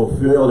want to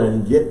fulfill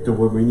and get to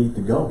where we need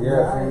to go.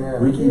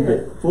 We keep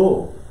it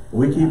full.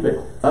 We keep it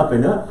up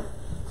and up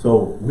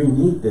So we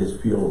need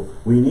this fuel.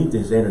 We need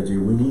this energy.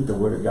 We need the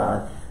Word of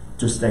God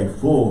to stay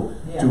full,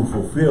 to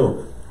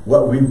fulfill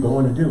what we're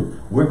going to do.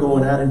 We're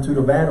going out into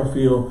the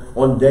battlefield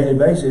on a daily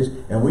basis,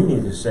 and we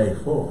need to stay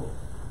full.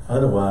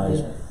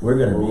 Otherwise, we're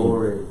going to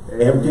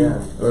be empty,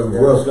 or the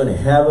world's going to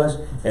have us,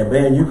 and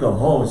man, you come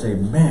home and say,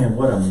 man,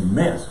 what a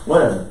mess.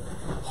 What a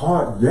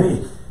hard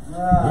day.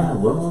 Yeah,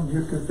 well,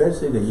 you're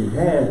confessing that you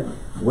had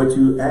what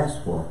you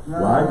asked for.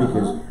 Why?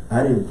 Because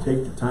I didn't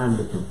take the time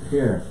to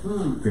prepare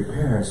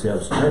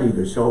ourselves, study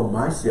to show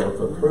myself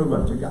approved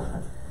unto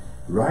God,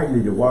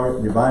 rightly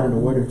dividing the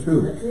word of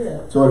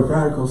truth. So the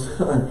prodigal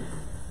son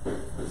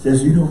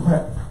says, you know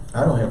what?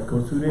 I don't have to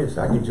go through this.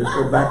 I can just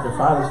go back to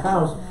Father's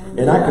house,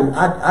 and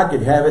I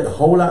could have it a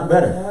whole lot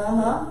better.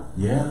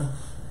 Yeah.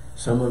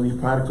 Some of you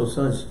prodigal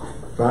sons,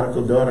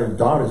 prodigal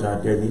daughters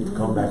out there need to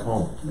come back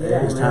home.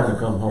 It's time to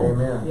come home.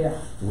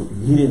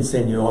 He didn't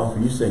send you off,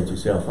 you sent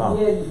yourself out.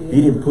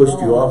 He didn't push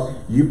you off,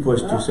 you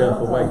pushed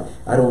yourself away.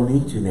 I don't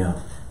need you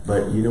now.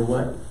 But you know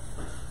what?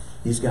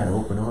 He's got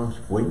open arms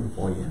waiting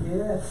for you.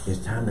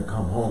 It's time to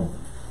come home.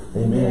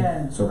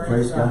 Amen. So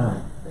praise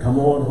God. Come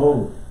on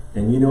home.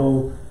 And you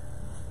know,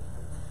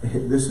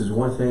 this is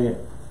one thing,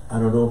 I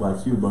don't know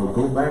about you, but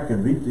go back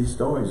and read these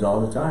stories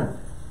all the time.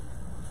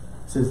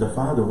 It says the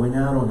father went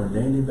out on a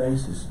daily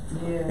basis,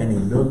 and he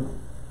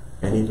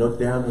looked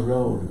down the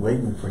road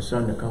waiting for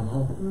son to come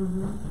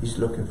home. He's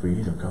looking for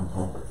you to come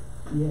home.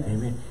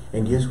 Amen.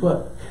 And guess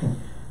what?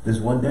 This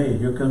one day,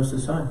 here comes the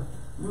son.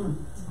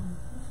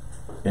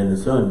 And the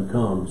son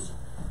comes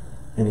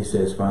and he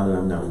says, Father,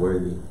 I'm not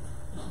worthy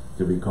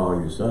to be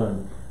called your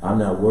son. I'm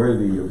not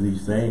worthy of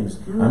these things.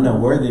 I'm not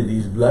worthy of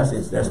these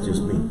blessings. That's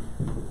just me.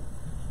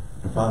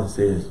 The father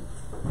says,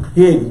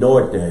 he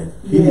ignored that.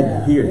 He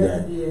didn't hear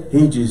that.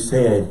 He just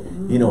said,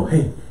 you know,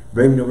 hey,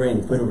 bring the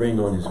ring. Put a ring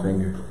on his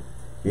finger.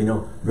 You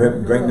know,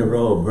 bring the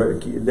robe.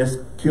 Let's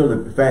kill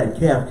the fatted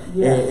calf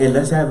and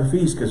let's have a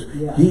feast, because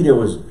he that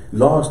was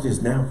lost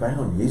is now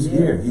found. He's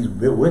here. He's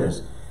with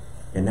us.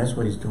 And that's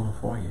what he's doing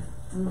for you.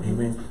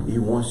 Amen. He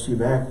wants you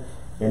back,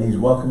 and he's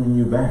welcoming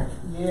you back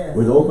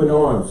with open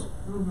arms.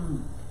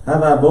 How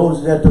about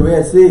Moses at the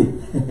Red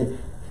Sea?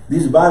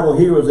 These Bible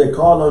heroes, they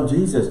called on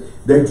Jesus.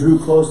 They drew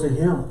close to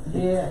him.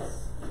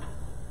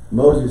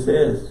 Moses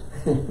says,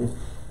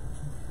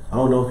 I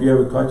don't know if you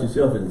ever caught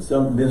yourself in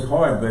something this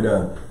hard,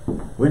 but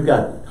we've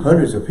got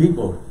hundreds of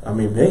people, I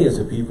mean millions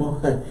of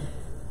people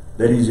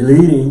that he's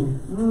leading.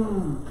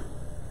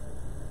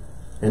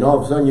 And all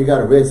of a sudden you got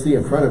a Red Sea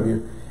in front of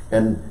you,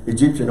 and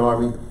Egyptian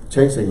army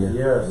chasing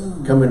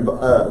you, coming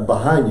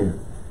behind you.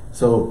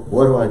 So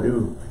what do I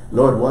do?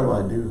 Lord, what do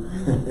I do?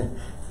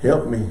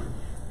 Help me.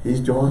 He's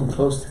drawing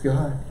close to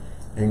God.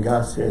 And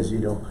God says, you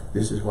know,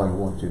 this is what I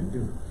want you to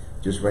do.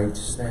 Just raise the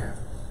staff.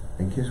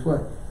 And guess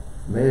what?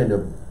 Man,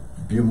 the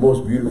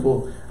most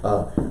beautiful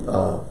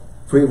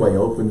freeway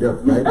opened up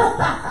right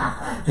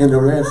in the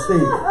Red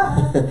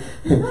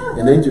Sea.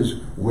 And they just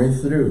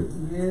went through.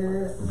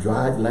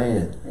 Dried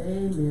land.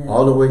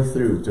 All the way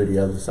through to the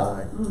other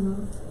side.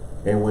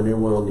 And when they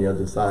went on the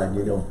other side,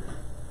 you know,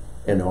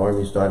 and the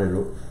army started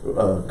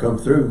to come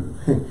through,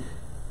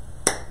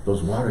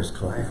 those waters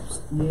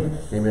collapsed.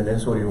 Amen.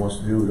 That's what he wants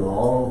to do to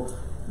all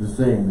the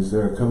things that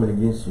are coming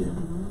against you.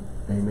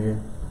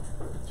 Amen.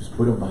 Just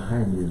put them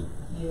behind you.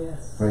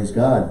 Praise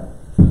God.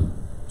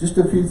 Just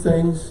a few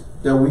things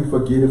that we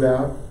forget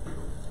about.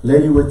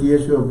 Lady with the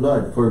issue of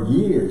blood. For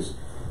years,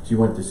 she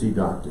went to see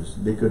doctors.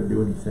 They couldn't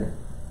do anything.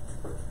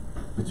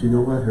 But you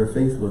know what? Her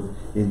faith was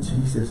in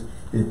Jesus.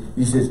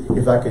 He says,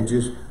 if I could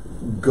just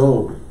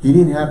go. He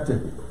didn't have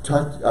to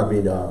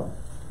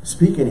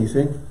speak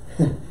anything.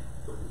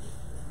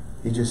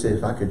 He just said,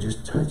 if I could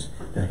just touch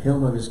the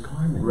hem of his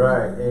garment.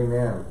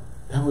 Amen.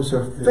 That was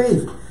her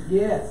faith.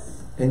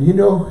 And you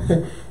know,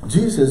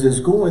 Jesus is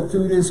going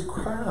through this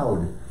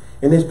crowd,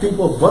 and there's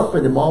people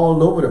bumping him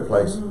all over the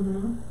place.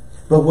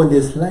 But when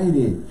this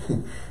lady,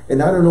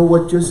 and I don't know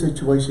what your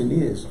situation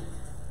is,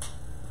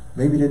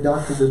 maybe the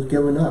doctors have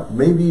given up,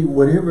 maybe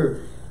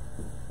whatever,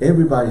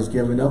 everybody's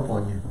given up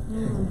on you.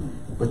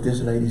 But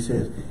this lady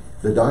says,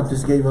 the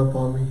doctors gave up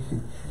on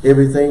me,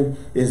 everything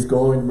is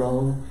going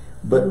wrong,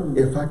 but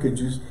if I could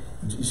just,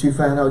 she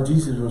found out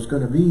Jesus was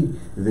going to be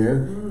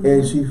there,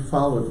 and she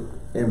followed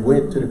and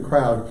went to the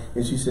crowd,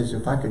 and she says,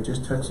 if I could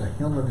just touch the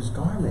hem of his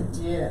garment.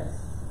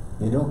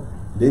 You know,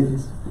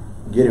 didn't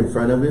get in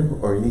front of him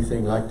or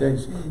anything like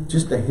that,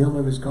 just the hem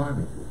of his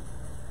garment.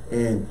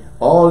 And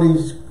all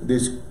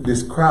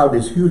this crowd,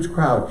 this huge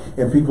crowd,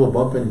 and people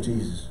bumping into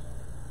Jesus.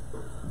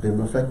 Didn't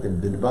affect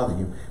him, didn't bother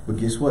him. But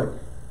guess what?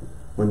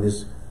 When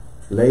this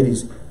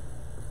lady's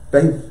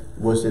faith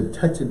was in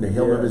touching the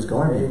hem of his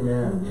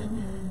garment,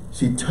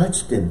 she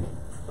touched him.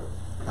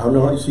 I don't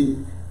know how she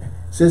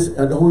says,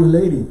 an older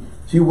lady,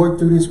 she worked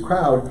through this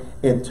crowd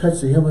and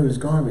touched the hem of his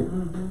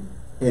garment.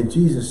 And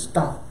Jesus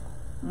stopped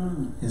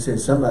and said,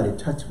 somebody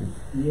touch me.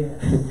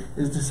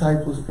 His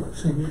disciples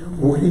say,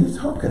 what are you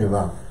talking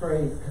about?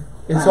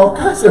 It's all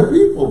kinds of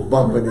people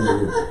bumping into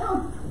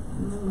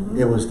you.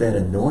 It was that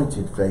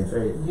anointed faith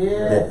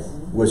that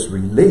was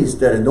released,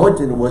 that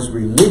anointing was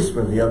released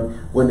from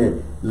him when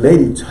the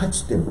lady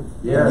touched him.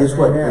 Yes, and guess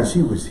what? amen. And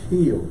she was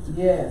healed.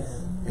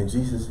 Yes. And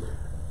Jesus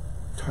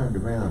turned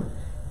around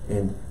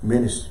and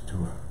ministered to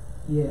her.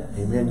 Yes.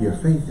 Amen. Your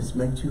faith has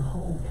made you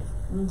whole.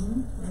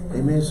 Mm-hmm.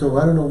 Amen. So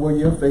I don't know where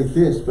your faith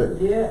is, but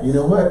Yes. you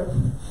know what?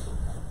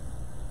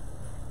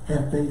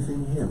 Have faith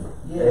in him.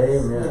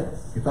 Yes. Amen.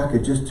 Yes. If I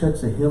could just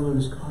touch the hem of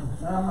his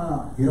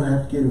garment, you don't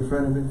have to get in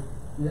front of him.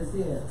 That's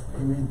it.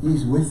 Amen.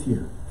 He's with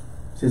you.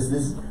 Says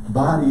this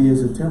body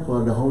is a temple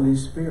of the Holy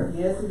Spirit.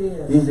 Yes, it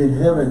is. He's in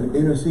heaven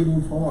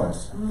interceding for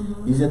us.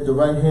 Mm-hmm. He's at the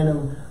right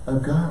hand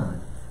of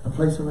God, a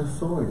place of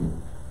authority.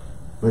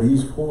 But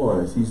he's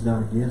for us. He's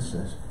not against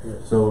us.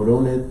 Yes. So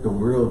don't let the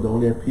world,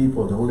 don't let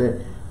people, don't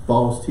let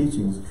false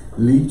teachings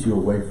lead you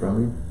away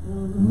from him.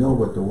 Mm-hmm. Know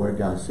what the Word of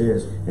God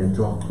says and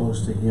draw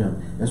close to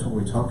him. That's what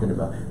we're talking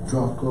about.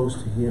 Draw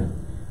close to him.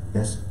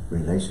 That's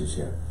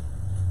relationship.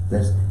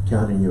 That's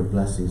counting your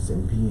blessings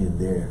and being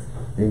there.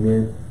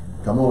 Amen.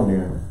 Come on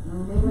there.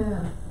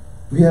 Amen.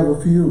 We have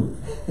a few.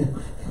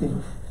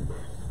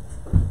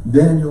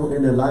 Daniel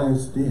in the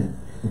lion's den.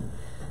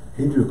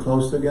 He drew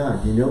close to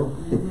God, you know.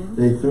 Mm-hmm.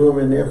 They threw him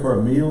in there for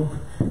a meal.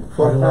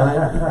 For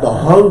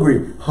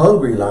the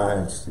hungry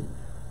lions.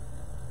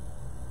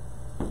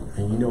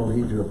 And you know,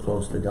 he drew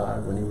close to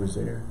God when he was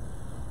there.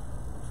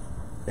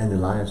 And the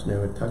lions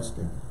never touched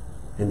him.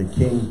 And the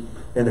king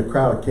and the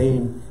crowd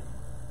came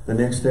the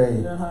next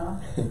day.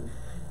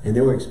 And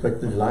they were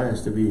expecting the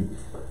lions to be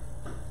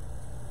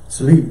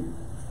asleep,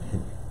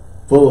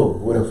 full,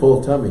 with a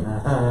full tummy.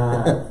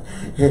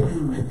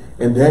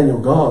 And Daniel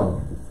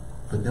gone.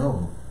 But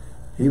no,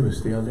 he was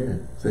still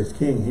there. Says,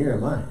 King, here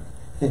am I.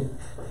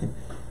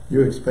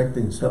 You're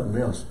expecting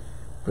something else.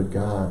 But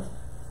God,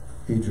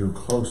 he drew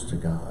close to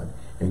God.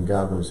 And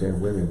God was there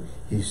with him.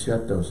 He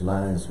shut those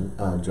lions'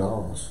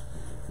 jaws.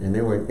 And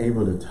they weren't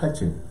able to touch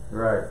him.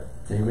 Right.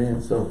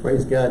 Amen. So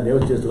praise God. They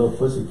were just little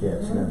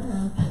pussycats now.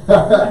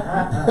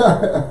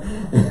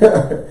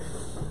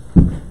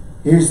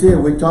 Here's here,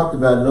 we talked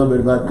about a little bit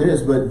about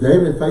this, but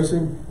David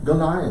facing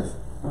Goliath.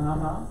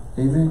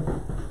 Amen.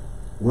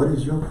 What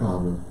is your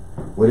problem?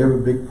 Whatever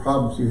big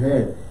problems you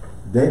had,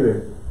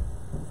 David,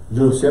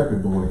 little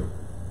shepherd boy,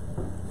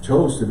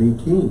 chose to be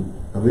king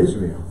of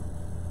Israel.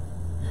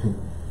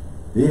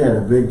 He had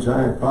a big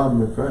giant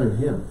problem in front of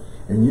him.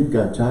 And you've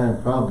got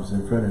giant problems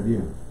in front of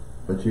you.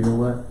 But you know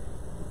what?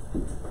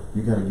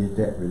 You got to get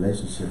that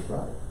relationship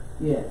right.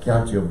 Yes.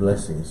 Count your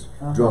blessings.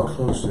 Draw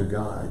close to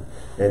God.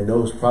 And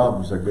those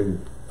problems are going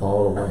to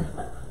fall away.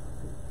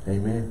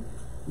 Amen.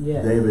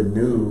 Yes. David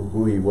knew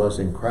who he was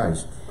in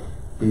Christ.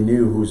 He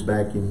knew who's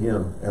backing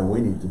him. And we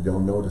need to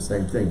know the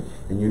same thing.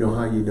 And you know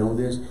how you know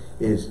this?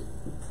 Is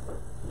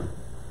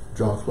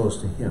draw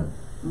close to him.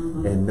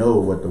 And know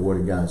what the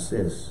Word of God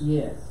says.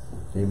 Yes.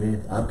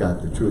 Amen. I've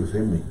got the truth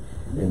in me.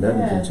 And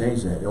nothing can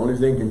change that. The only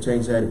thing can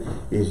change that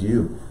is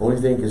you. Only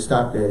thing can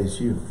stop that is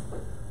you.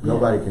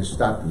 Nobody can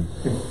stop you.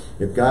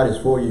 If God is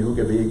for you, who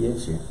can be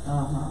against you?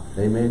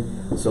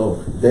 Amen.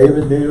 So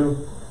David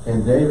knew,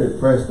 and David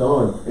pressed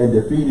on and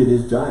defeated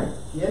his giant.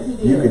 Yes, he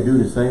did. You can do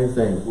the same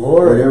thing.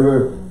 Lord.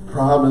 Whatever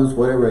problems,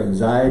 whatever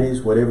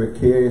anxieties, whatever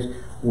cares,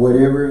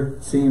 whatever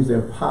seems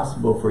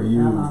impossible for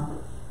you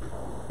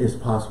is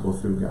possible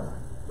through God.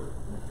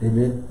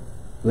 Amen.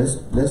 Let's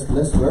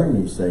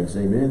learn these things.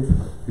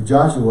 Amen.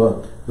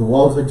 Joshua, the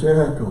walls of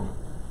Jericho.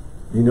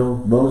 You know,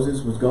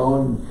 Moses was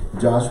gone.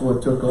 Joshua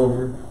took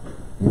over.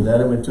 He led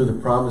him into the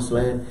promised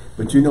land.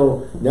 But you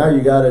know, now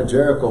you got a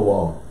Jericho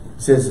wall.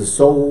 It says it's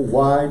so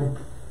wide,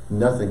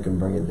 nothing can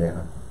bring it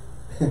down.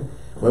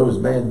 Well, it was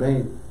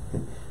man-made.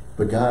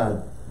 But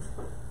God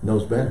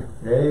knows better.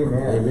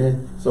 Amen.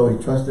 Amen. So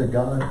he trusted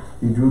God.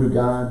 He drew to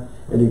God.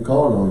 And he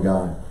called on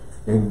God.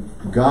 And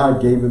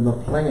God gave him a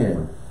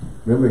plan.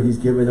 Remember, he's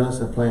given us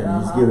a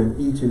plan. He's given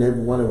each and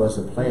every one of us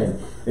a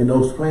plan. And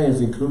those plans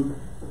include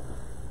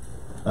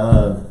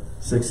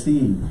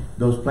succeed.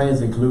 Those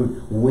plans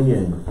include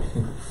win.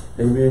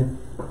 Amen.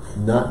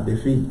 Not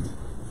defeat.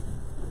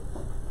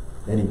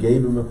 And he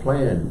gave him a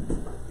plan.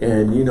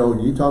 And you know,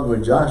 you talk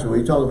about Joshua,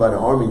 you talk about an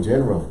army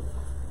general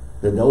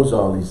that knows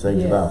all these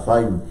things about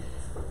fighting.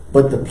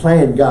 But the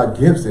plan God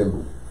gives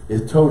him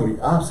is totally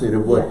opposite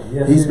of what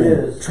he's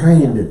been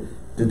trained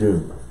to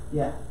do.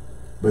 Yeah.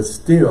 But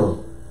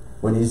still,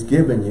 when he's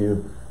given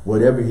you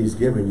whatever he's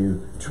given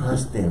you,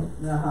 trust him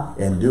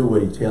and do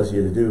what he tells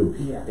you to do.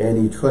 And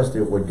he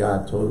trusted what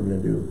God told him to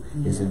do.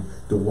 He said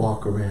to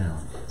walk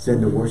around,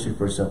 send the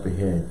worshipers up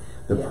ahead,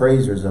 the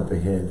praisers up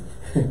ahead.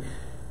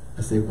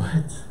 I said,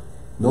 what?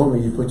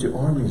 Normally you put your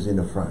armies in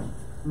the front.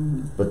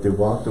 But they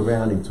walked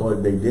around,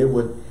 they did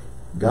what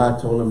God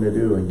told them to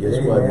do. And guess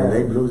what? When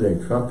they blew their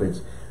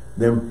trumpets,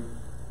 them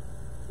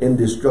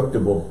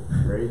indestructible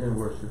praise and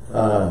worship.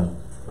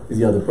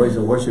 The praise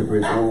and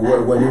worshipers,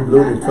 when he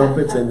blew the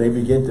trumpets and they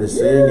begin to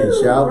sing and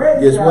shout,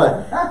 guess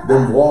what?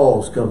 Them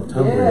walls come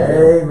tumbling down.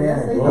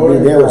 Amen. I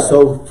mean, they were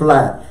so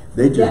flat,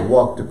 they just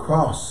walked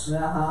across.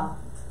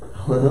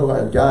 I don't know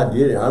why God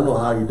did it. I don't know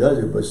how he does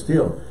it, but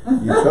still,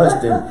 you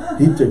trust him.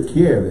 He took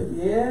care of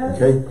it. Yes.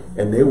 Okay?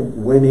 And they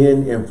went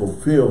in and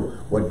fulfilled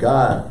what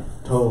God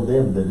told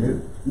them to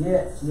do.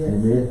 Yes, yes.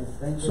 Amen.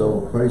 Thank you, So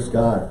Lord. praise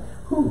God.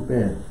 Whew,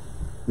 man.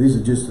 These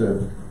are just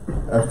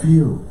a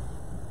few.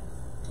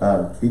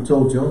 He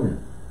told Jonah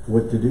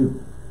what to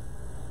do.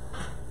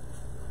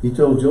 He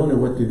told Jonah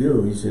what to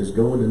do. He says,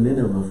 go to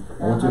Nineveh.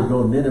 I want you to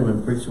go to Nineveh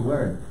and preach the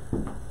word.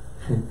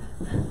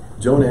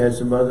 Jonah had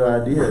some other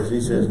ideas.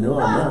 He says, no,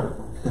 I'm not.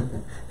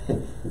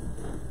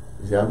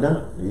 He said, I'm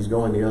not. He's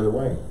going the other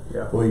way.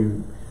 Yeah. Well,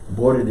 he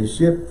boarded a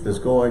ship that's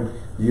going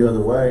the other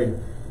way,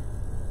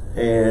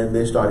 and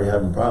they started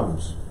having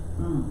problems.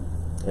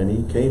 And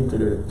he came to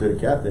the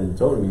captain and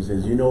told him, he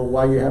says, you know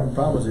why you're having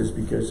problems? It's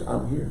because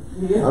I'm here.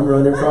 Yeah. I'm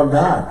running from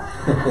God.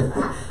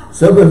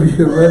 Some of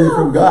you are running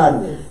from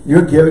God.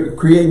 You're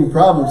creating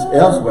problems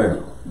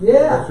elsewhere. Yeah.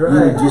 That's You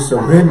right. need to just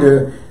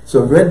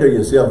surrender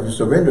yourself.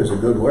 Surrender is a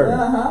good word.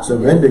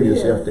 Surrender Yes,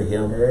 yourself to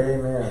him.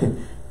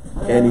 Amen.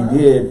 And he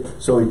did.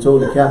 So he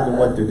told the captain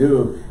what to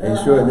do. And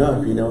sure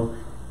enough, you know,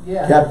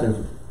 Yeah.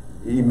 captain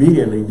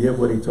immediately did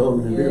what he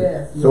told him to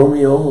Yes, do. Throw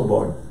me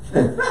overboard.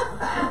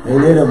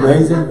 Ain't it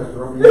amazing?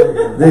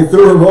 Yeah. They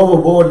threw him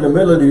overboard in the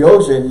middle of the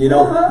ocean. You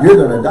know, you're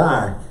going to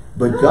die.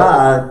 But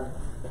God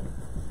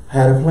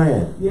had a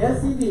plan.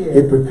 Yes, he did.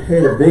 He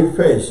prepared a big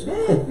fish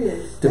Big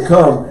fish. to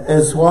come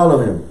and swallow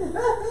him.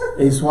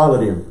 And he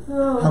swallowed him.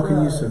 Oh, How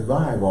can you God.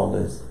 survive all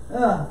this?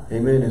 Uh,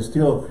 Amen. And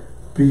still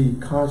be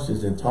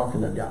conscious and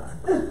talking to God.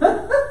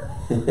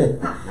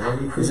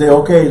 You say,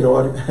 okay,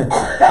 Lord,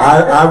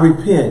 I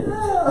repent.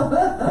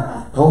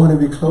 I want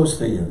to be close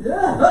to you.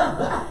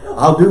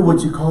 I'll do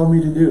what you call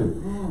me to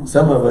do.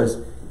 Some of us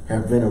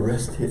have been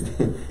arrested.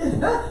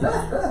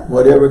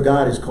 Whatever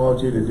God has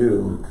called you to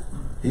do,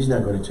 he's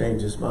not going to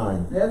change his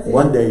mind. That's it.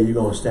 One day you're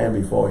going to stand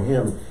before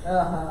him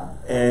uh-huh.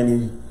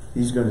 and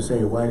he's going to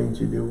say, why didn't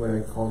you do what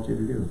I called you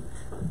to do?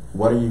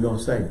 What are you going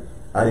to say?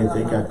 I didn't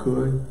think I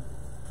could.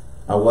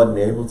 I wasn't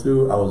able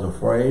to. I was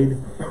afraid.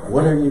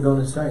 What are you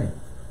going to say?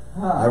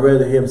 I'd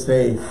rather him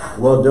say,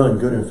 well done,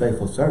 good and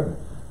faithful servant.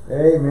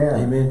 Amen.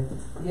 Amen.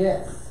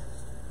 Yes.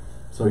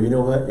 So you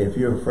know what? If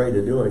you're afraid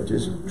to do it,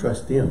 just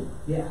trust him.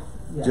 Yeah.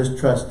 Yeah. Just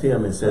trust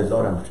him and says,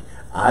 Lord,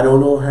 I don't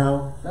know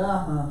how,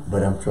 uh-huh.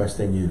 but I'm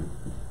trusting you.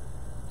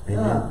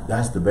 Amen.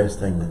 That's the best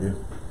thing to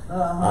do.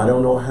 Uh-huh. I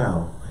don't know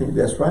how.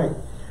 That's right.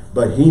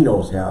 But he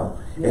knows how.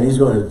 And he's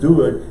going to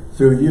do it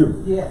through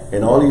you. Yes.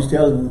 And all he's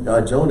telling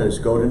Jonah is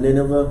go to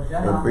Nineveh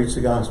and Uh-huh. preach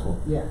the gospel.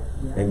 Yeah.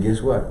 Yeah. And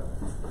guess what?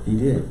 He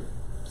did.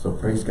 So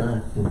praise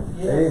God.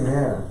 Yes.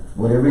 Amen.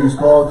 Whatever he's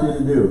called you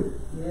to do,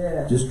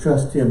 Yeah. just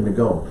trust him to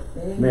go.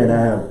 Amen. Man,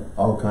 I have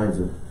all kinds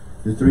of,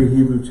 the 3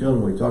 Hebrew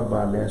children we talked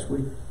about last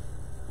week.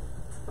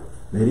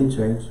 They didn't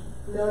change.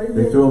 No,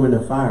 They threw them in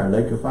the fire,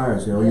 lake of fire,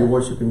 and said, oh, Yeah. you're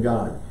worshiping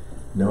God.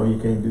 No, you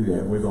can't do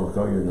that. We're going to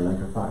throw you in the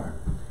lake of fire.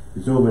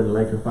 They threw them in the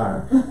lake of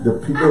fire.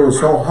 The people were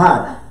so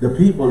hot. The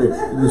people,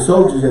 the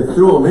soldiers that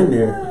threw them in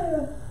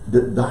there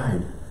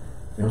died.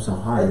 That was how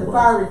hot it the was.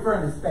 fiery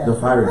furnace. The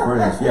fiery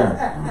furnace,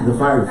 yeah. The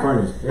fiery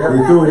furnace. Yeah.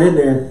 They threw it in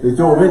there. They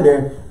threw them in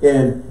there,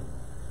 and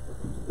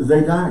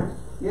they died.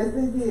 Yes,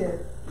 they did.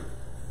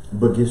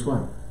 But guess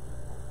what?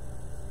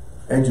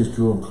 That just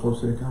drew them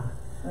closer to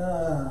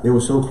God. They were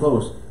so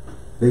close.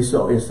 They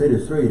saw, instead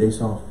of 3, they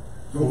saw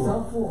 4. They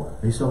saw 4.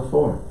 They saw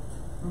 4.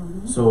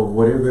 So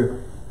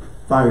whatever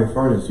fiery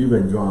furnace you've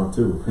been drawn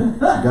to,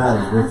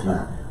 God is with you.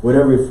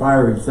 Whatever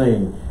fiery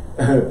thing,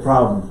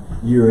 problem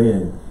you're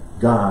in,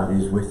 God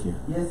is with you.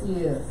 Yes, he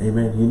is.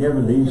 Amen. He never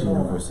leaves you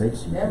nor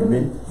forsakes you. Never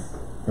Amen. leaves.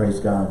 Praise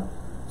God.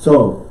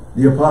 So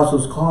the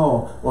apostles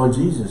call on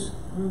Jesus.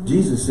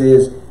 Jesus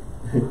says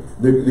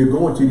they're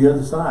going to the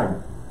other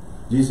side.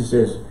 Jesus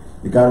says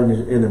they got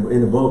in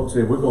the boat and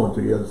said, we're going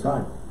to the other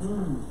side.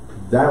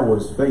 That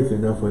was faith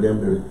enough for them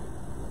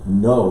to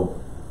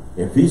know,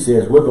 if he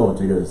says we're going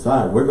to the other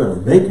side, we're going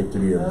to make it to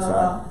the other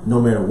side,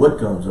 no matter what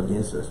comes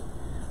against us.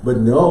 But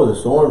no, the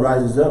storm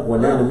rises up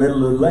when they're in the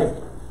middle of the lake.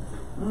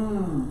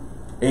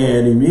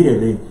 And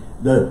immediately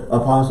the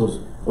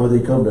apostles, or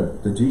they come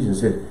to Jesus,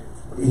 said,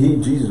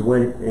 Jesus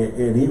went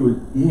and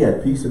he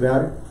had peace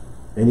about it,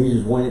 and he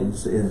just went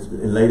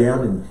and lay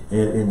down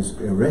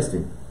and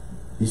rested.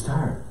 He's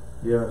tired.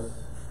 Yes.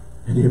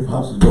 And the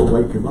apostles go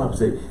wake him up,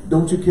 say,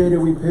 don't you care that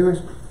we perish?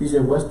 He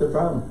said, what's the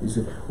problem? He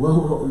said,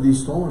 well,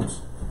 these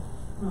storms.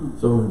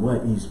 So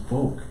what? He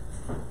spoke.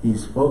 He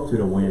spoke to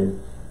the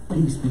wind,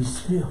 peace, be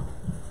still.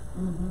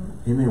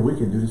 Amen. We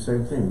can do the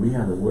same thing. We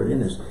have the word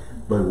in us.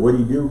 But what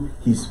did he do?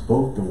 He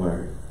spoke the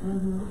word.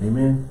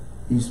 Amen.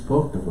 He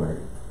spoke the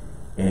word.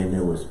 And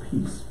there was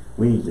peace.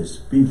 We need to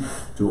speak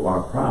to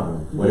our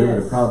problem. Whatever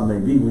the problem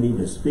may be, we need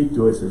to speak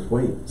to it. Says,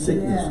 wait,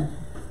 sickness. Yeah.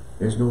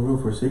 There's no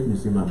room for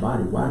sickness in my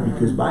body. Why?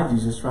 Because by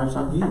Jesus' stripes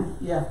I'm healed.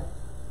 Yeah.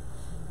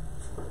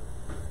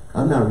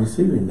 I'm not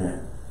receiving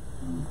that.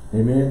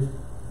 Amen.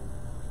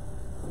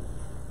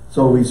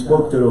 So we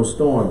spoke to those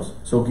storms.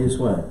 So guess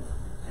what?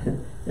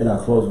 And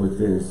I'll close with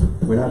this.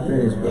 We're not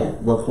finished,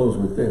 but we'll close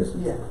with this.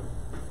 Yeah.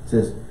 It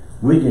says,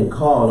 we can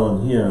call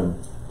on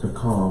him to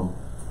calm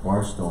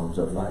our storms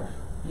of life.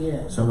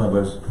 Yeah. Some of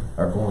us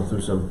are going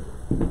through some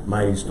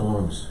mighty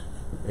storms,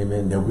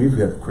 amen, that we've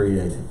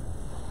created.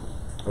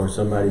 Or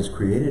somebody's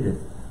created it.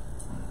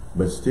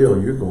 But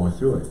still, you're going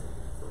through it.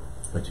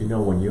 But you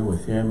know, when you're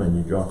with Him and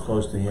you draw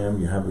close to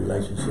Him, you have a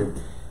relationship,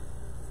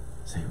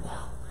 say,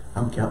 wow,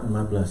 I'm counting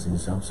my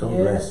blessings. I'm so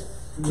blessed.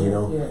 You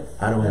know,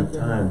 I don't have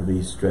time to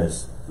be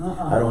stressed.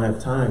 I don't have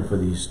time for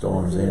these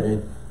storms.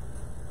 Amen.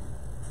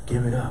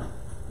 Give it up.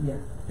 Yeah.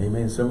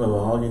 Amen. Some of it,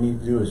 all you need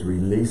to do is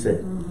release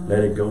it.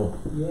 Let it go.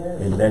 Yes.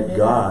 And let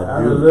God do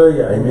it.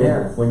 Hallelujah. Amen.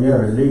 Yes. When you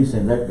release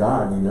and let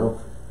God, you know,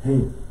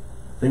 hey,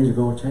 things are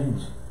going to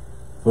change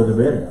for the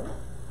better.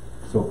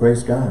 So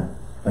praise God.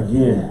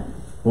 Again,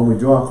 when we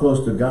draw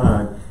close to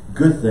God,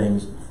 good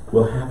things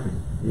will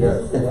happen.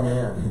 Yes.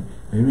 Amen.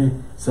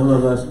 Amen. Some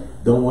of us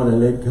don't want to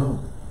let go.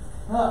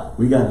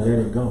 We got to let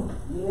it go.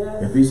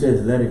 Yes. If He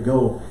says let it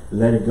go,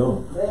 let it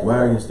go. Why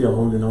are you still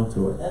holding on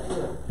to it? That's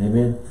it.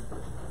 Amen.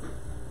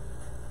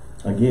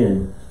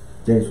 Again,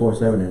 James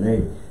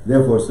 4:7-8.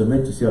 Therefore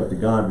submit yourself to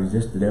God,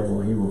 resist the devil,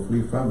 and he will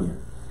flee from you.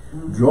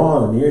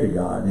 Draw near to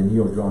God, and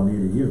He'll draw near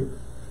to you.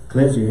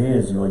 Cleanse your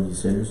hands, all you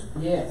sinners.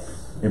 Yes.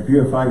 And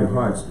purify your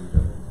hearts.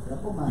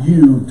 Double-minded.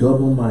 You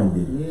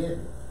double-minded. Yeah.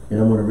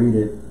 And I'm going to read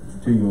it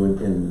to you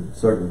in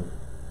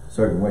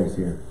certain ways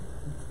here.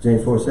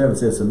 James 4:7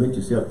 says, submit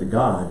yourself to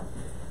God,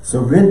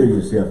 surrender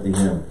yourself to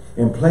Him,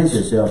 and place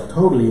yourself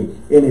totally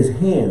in His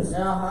hands.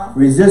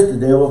 Resist the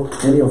devil,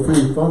 and he'll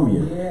flee from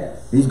you. Yes.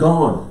 He's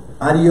gone.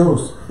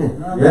 Adios. Let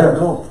him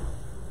go.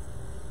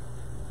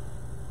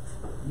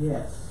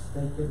 Yes.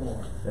 Thank you,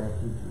 Lord. Thank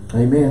you, Jesus.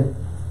 Amen.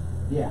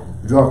 Yeah.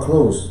 Draw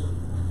close.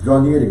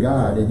 Draw near to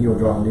God, and He'll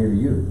draw near to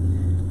you.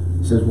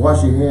 It says,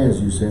 wash your hands,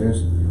 you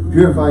sinners.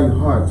 Purify your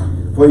hearts.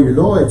 For your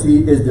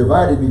loyalty is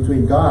divided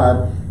between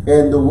God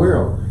and the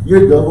world.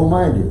 You're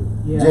double-minded.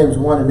 Yeah. James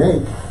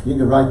 1:8. You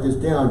can write this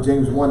down.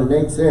 James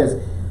 1:8 says,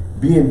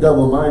 being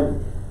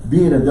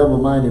a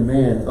double-minded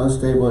man,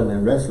 unstable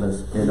and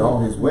restless in all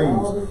his ways.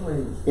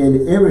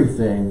 In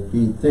everything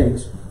he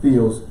thinks,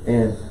 feels,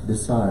 and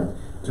decides.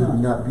 To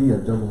not be a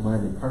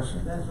double-minded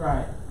person. That's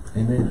right.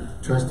 Amen.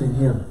 Trust in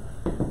Him.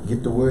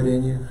 Get the word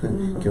in you.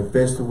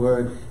 Confess the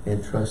word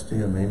and trust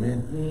Him.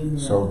 Amen. Amen.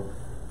 So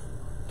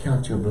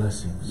count your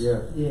blessings.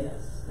 Yes. Yes.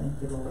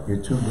 Thank you, Lord.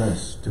 You're too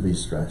blessed to be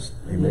stressed.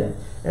 Amen.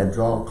 Yes. And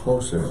draw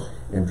closer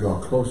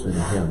to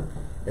Him.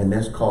 And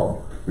that's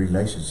called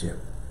relationship.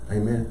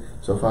 Amen.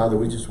 So Father,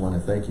 we just want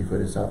to thank You for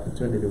this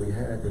opportunity we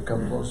had to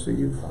come close to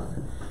You,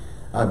 Father.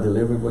 I've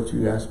delivered what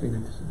You asked me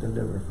to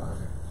deliver,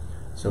 Father.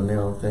 So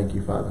now thank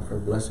You, Father, for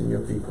blessing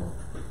Your people.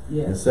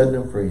 Yes. And setting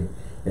them free.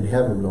 And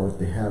help them, Lord,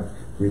 to have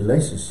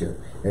relationship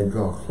and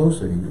draw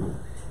closer to You.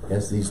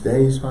 As these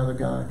days, Father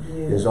God,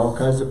 there's all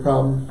kinds of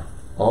problems,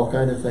 all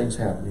kinds of things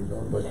happening,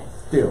 Lord, but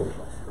still,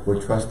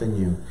 we're trusting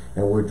You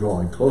and we're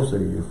drawing closer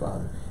to You,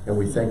 Father. And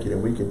we thank You that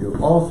we can do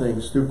all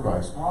things through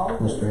Christ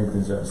who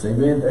strengthens us.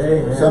 Amen.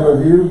 Amen. Some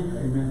of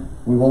you,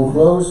 we won't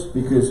close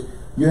because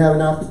you have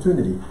an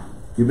opportunity.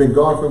 You've been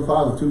gone from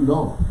Father too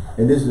long.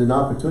 And this is an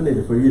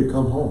opportunity for you to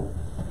come home.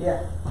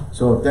 Yeah.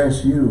 So if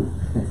that's you,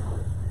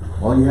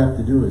 all you have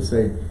to do is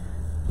say,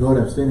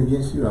 Lord, I've sinned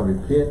against You. I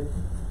repent.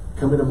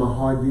 Come into my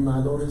heart. Be my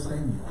Lord and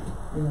Savior.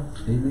 Yeah.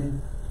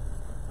 Amen.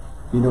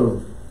 You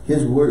know,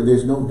 His word,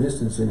 there's no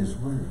distance in His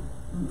word.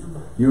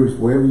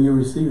 Wherever you're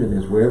receiving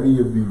this, wherever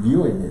you're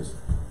reviewing this,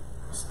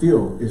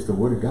 still it's the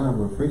word of God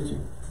we're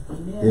preaching.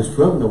 Amen. It's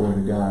from the word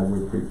of God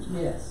we're preaching.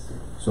 Yes.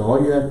 So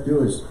all you have to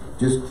do is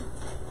just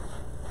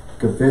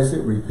confess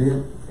it,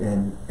 repent,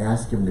 and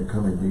ask Him to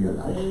come into your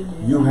life.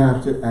 Amen. You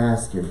have to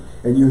ask Him,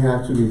 and you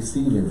have to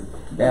receive Him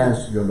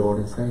as your Lord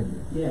and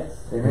Savior.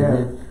 Yes.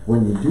 Amen.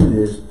 When you do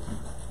this,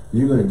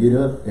 you're going to get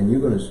up and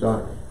you're going to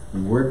start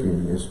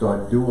working and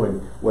start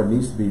doing what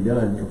needs to be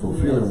done and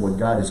fulfilling what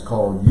God has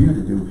called you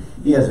to do.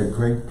 He has a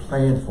great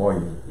plan for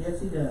you.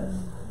 Yes, He does.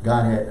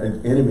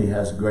 An enemy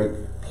has a great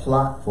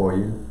plot for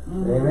you.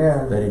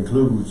 Amen. That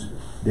includes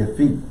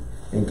defeat,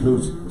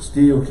 includes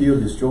steal, kill,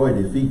 destroy,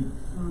 defeat.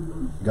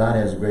 God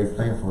has a great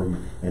plan for you,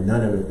 and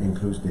none of it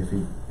includes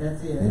defeat.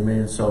 That's it.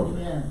 Amen. So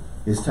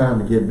it's time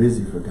to get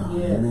busy for God.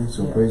 Yes. Amen.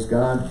 So praise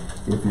God.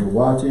 If you're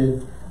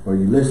watching or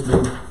you're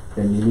listening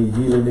and you need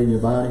healing in your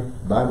body,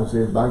 the Bible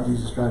says by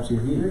Jesus' stripes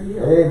you're healed.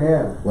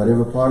 Amen.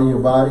 Whatever part of your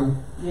body,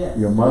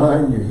 your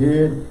mind, your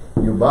head,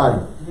 your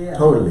body,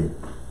 totally.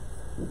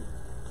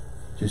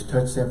 Just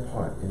touch that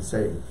part and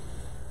say,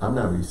 I'm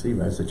not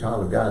receiving. As a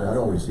child of God, I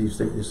don't receive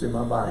sickness in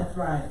my body. That's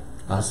right.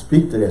 I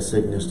speak to that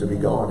sickness to be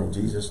gone in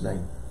Jesus'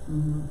 name.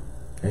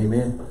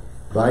 Amen.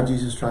 By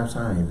Jesus' stripes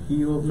I am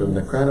healed from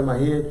the crown of my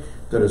head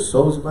to the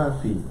soles of my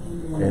feet.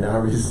 And I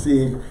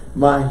receive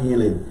my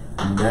healing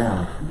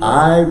now.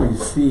 I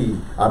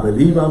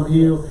believe I'm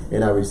healed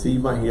and I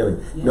receive my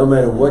healing. No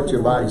matter what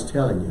your body's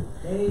telling you.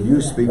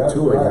 You speak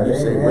to it and you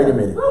say, wait a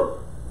minute.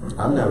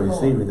 I'm not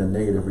receiving a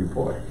negative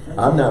report.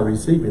 I'm not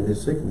receiving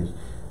this sickness.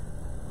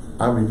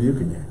 I'm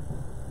rebuking that.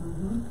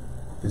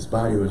 This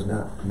body was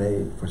not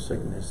made for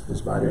sickness.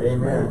 This body was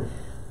made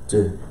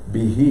to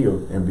be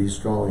healed and be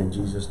strong in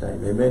Jesus'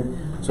 name. Amen.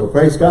 So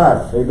praise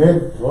God.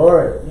 Amen.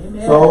 Glory.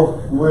 Amen.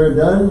 So we're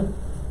done.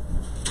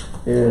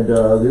 And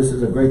this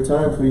is a great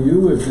time for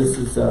you. If this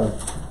is a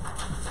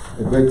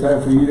great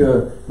time for you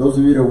to, those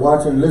of you that are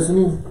watching and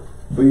listening,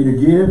 for you to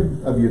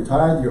give of your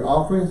tithe, your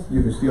offerings,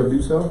 you can still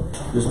do so.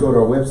 Just go to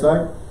our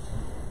website,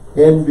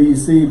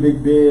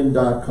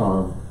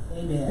 nbcbigbend.com,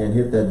 and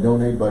hit that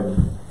donate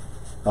button.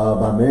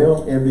 By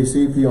mail,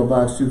 NBC P.O.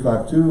 Box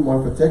 252,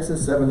 Marfa,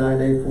 Texas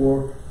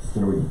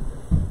 79843.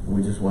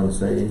 We just want to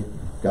say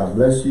God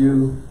bless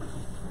you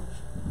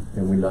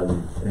and we love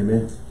you.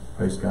 Amen.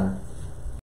 Praise God.